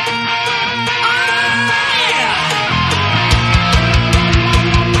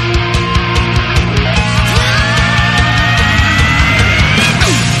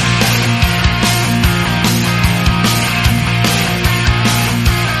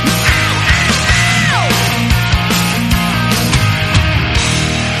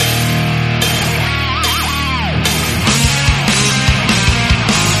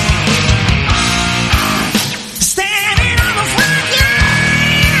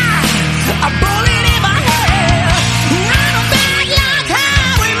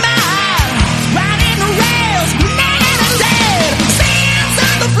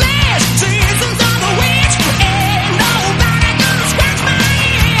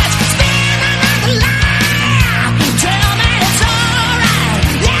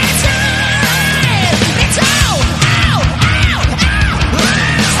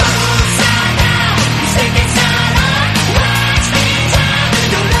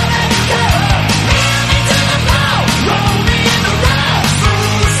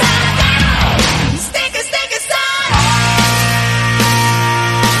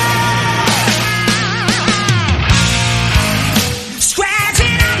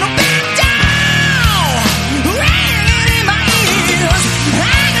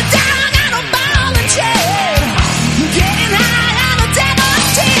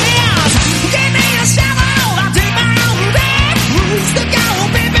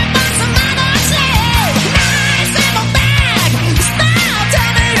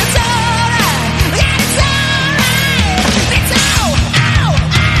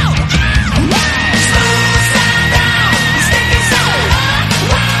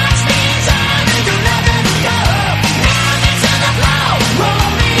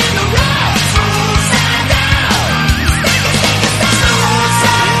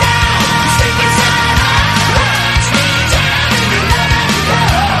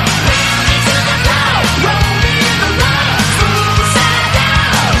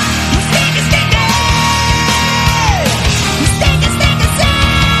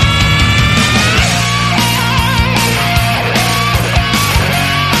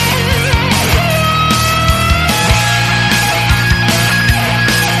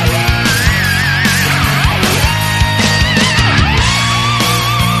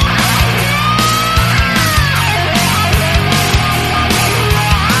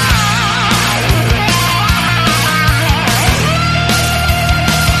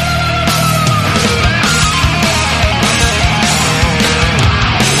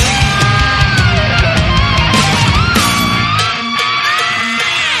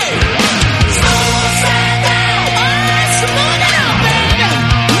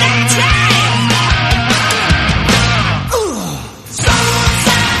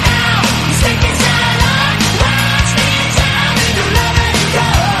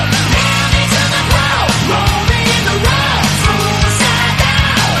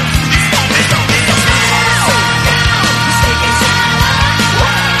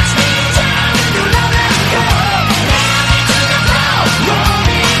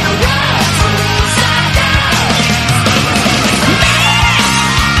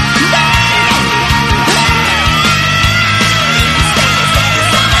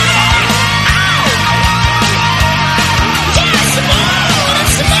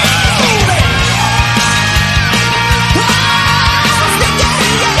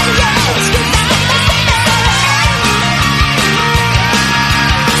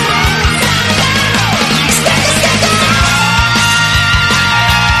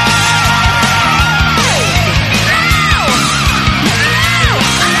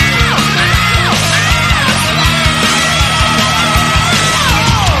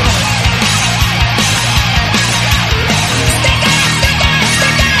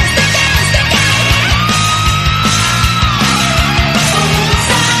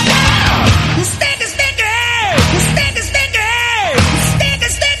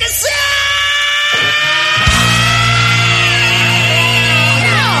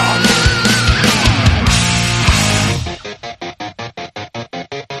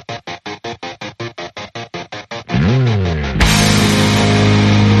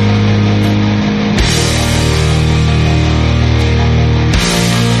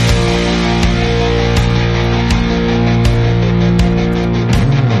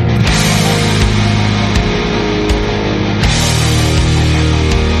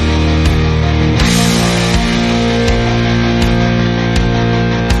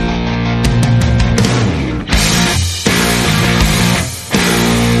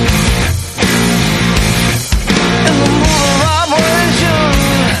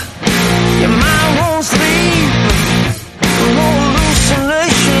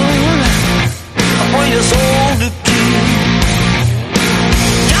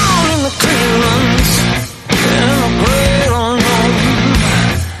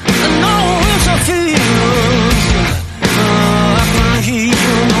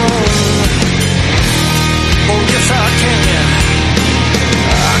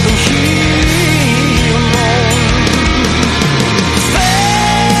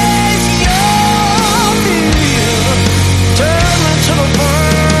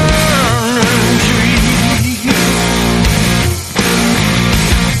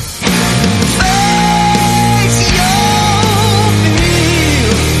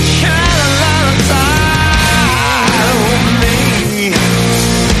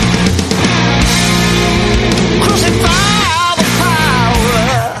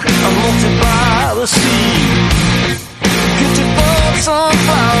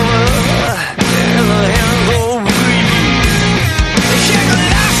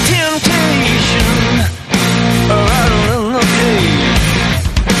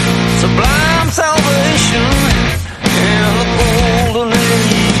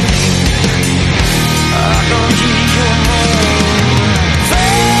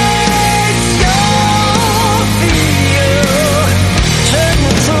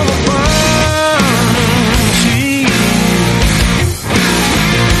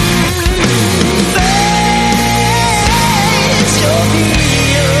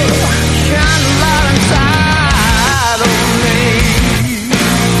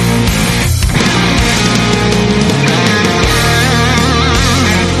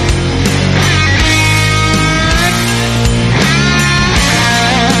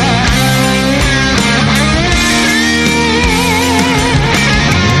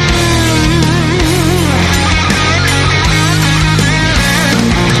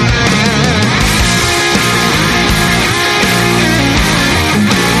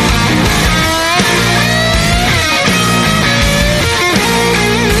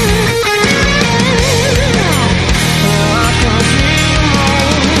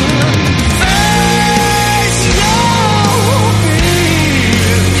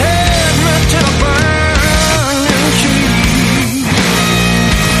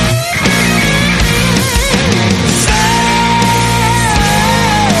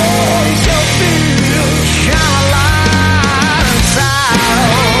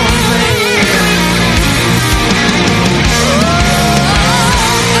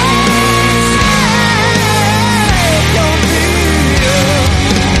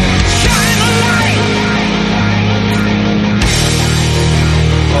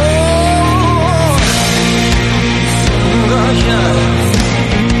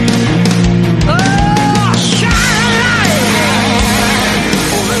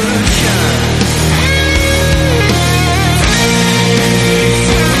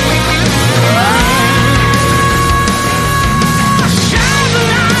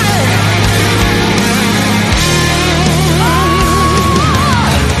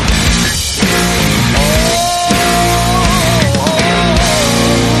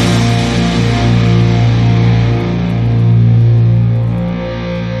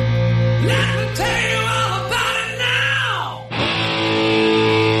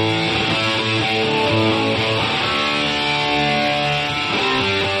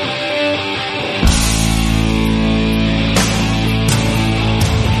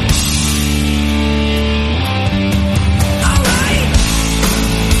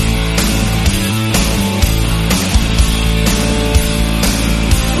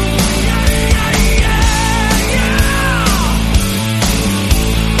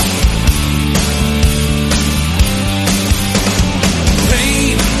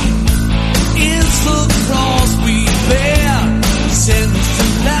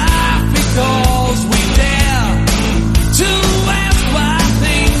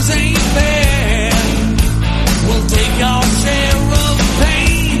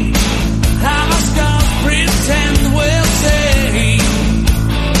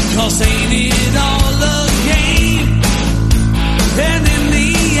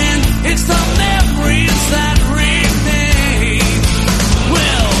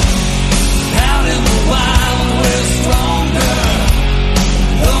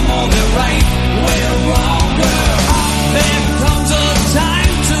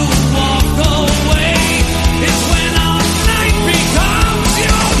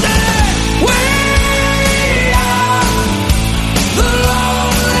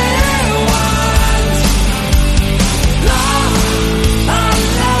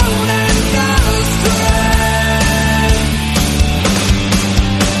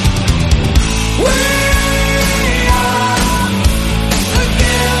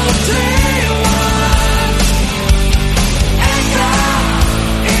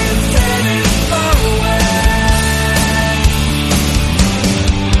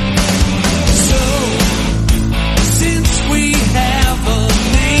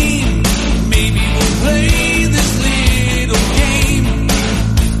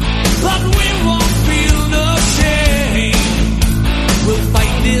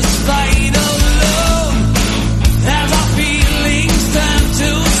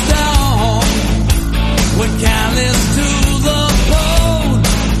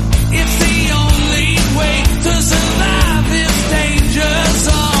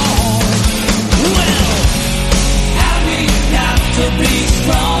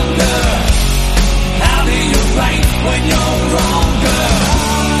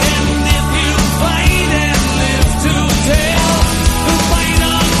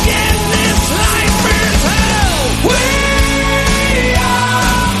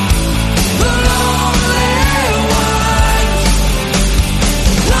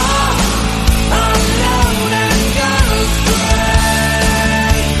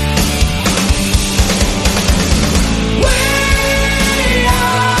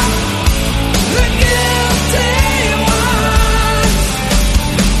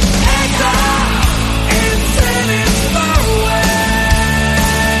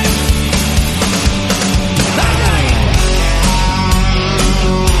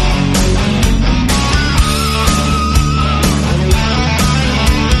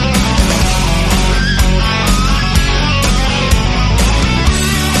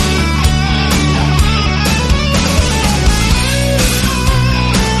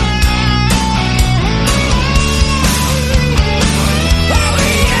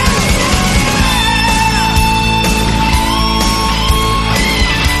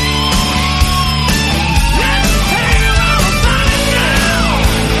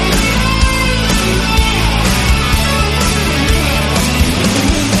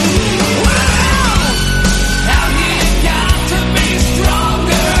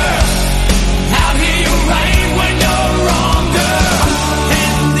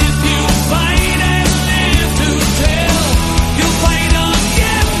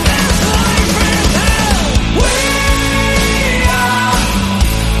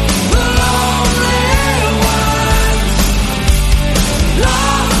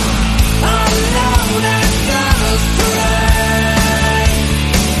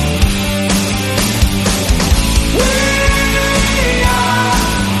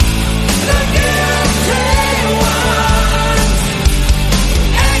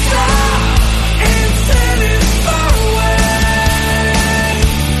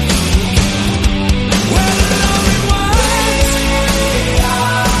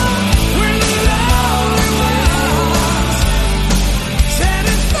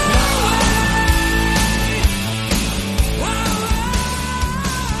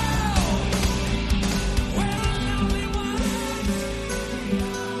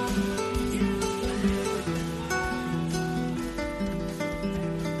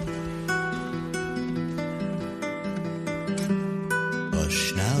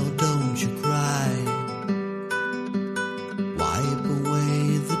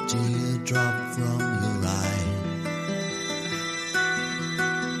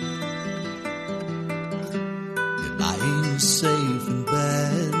 safe in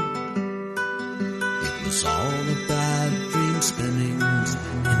bed. It was all a bad dream spinning in your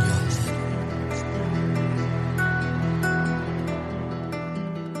head.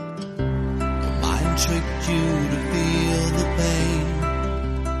 Your mind tricked you to feel the pain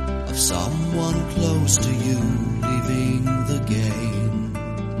of someone close to you leaving the game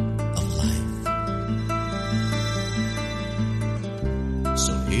of life.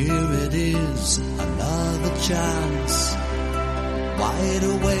 So here it is, another chance. Wide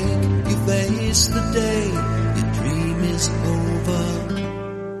awake, you face the day, your dream is over.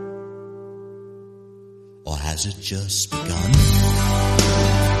 Or has it just begun?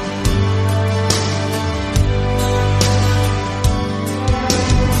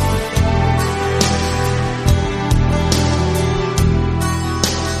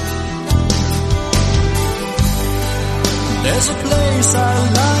 There's a place I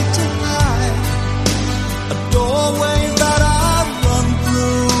like to hide, a doorway that I run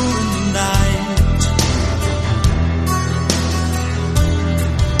through in the night.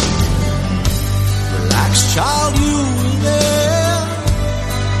 Relax, child, you were there,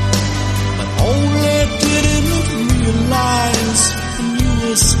 but only didn't realize when you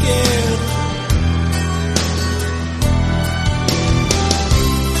were scared.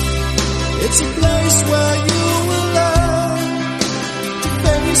 It's a place where you will learn to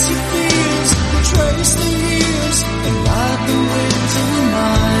face your fears, trace the years, and ride the winds of your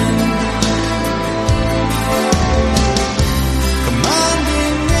mind.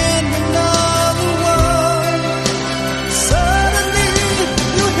 Commanding in another world, suddenly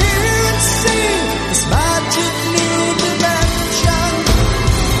you hear and see this magic new dimension.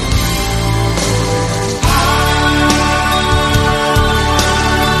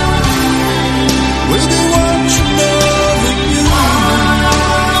 With the watching over you,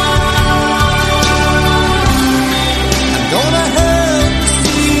 I'm gonna help you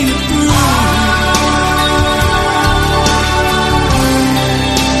see it through.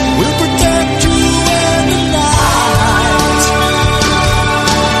 We'll protect you every night.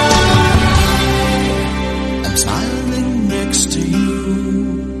 I'm smiling next to you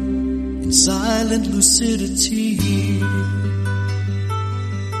in silent lucidity.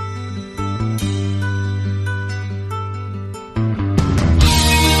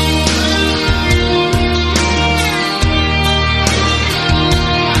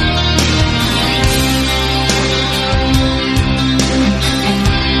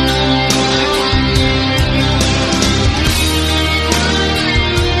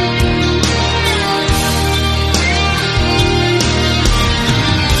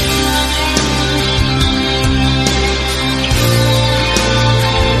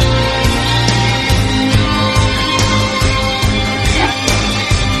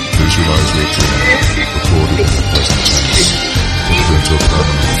 Visualize your dream, recorded in the present tense, put it into a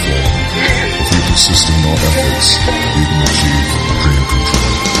permanent form. With your persisting more efforts, you can achieve dream control.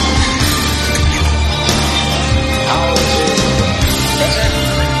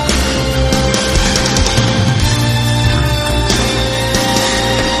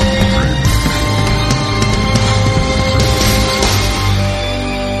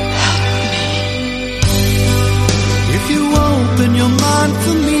 If you open your mind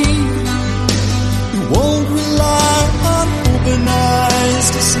for me, you won't rely on open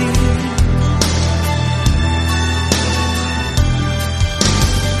eyes to see.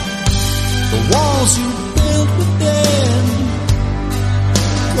 The walls you built within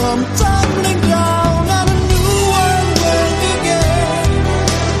come tumbling down and a new one will begin.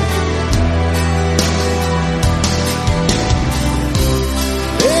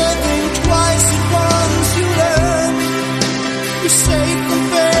 Living twice at once you learn. You're safe from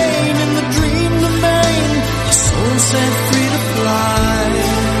pain in the dream domain. Your soul set free to fly.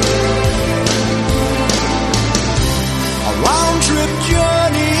 A round trip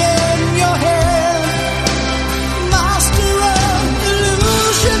journey in your head. Master of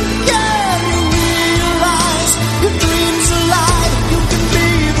illusion, can you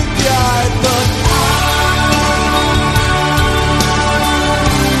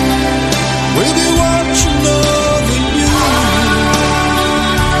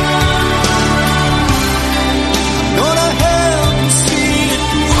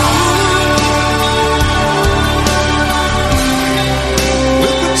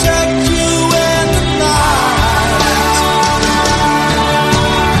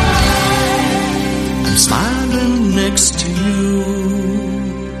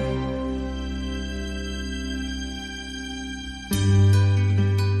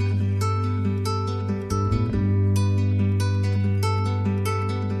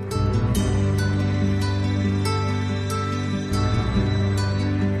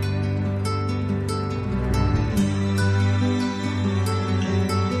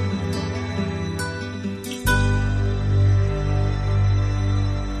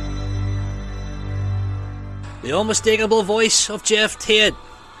The unmistakable voice of Jeff Tate.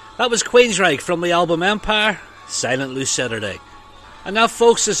 That was Queensryche from the album Empire, Silent Lucidity. And that,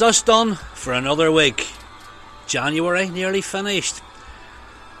 folks, is us done for another week. January nearly finished.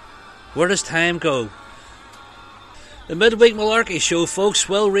 Where does time go? The Midweek Malarkey Show, folks,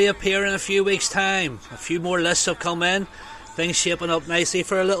 will reappear in a few weeks' time. A few more lists have come in. Things shaping up nicely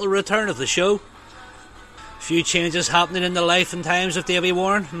for a little return of the show. A few changes happening in the life and times of Davy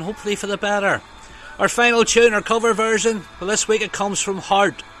Warren, and hopefully for the better. Our final tune, our cover version, well, this week it comes from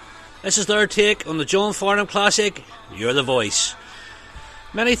Heart. This is their take on the Joan Farnham classic, You're the Voice.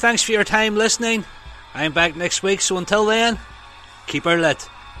 Many thanks for your time listening. I'm back next week, so until then, keep her lit.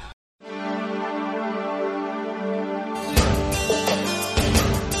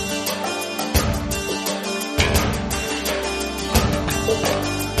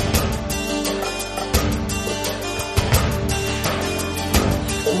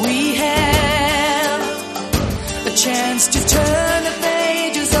 We have a chance to turn the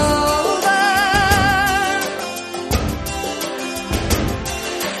pages over.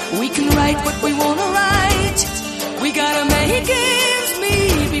 We can write what we want to write. We gotta make ends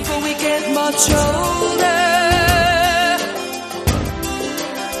meet before we get much older.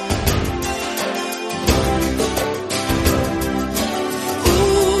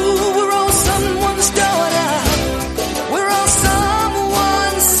 Ooh, we're all someone's daughter. We're all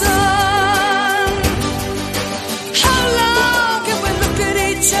someone's son. How long can we look at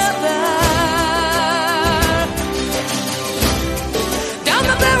each other? Down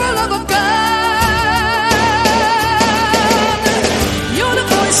the barrel of a gun. You're the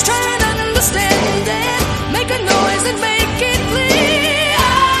voice, try and understand.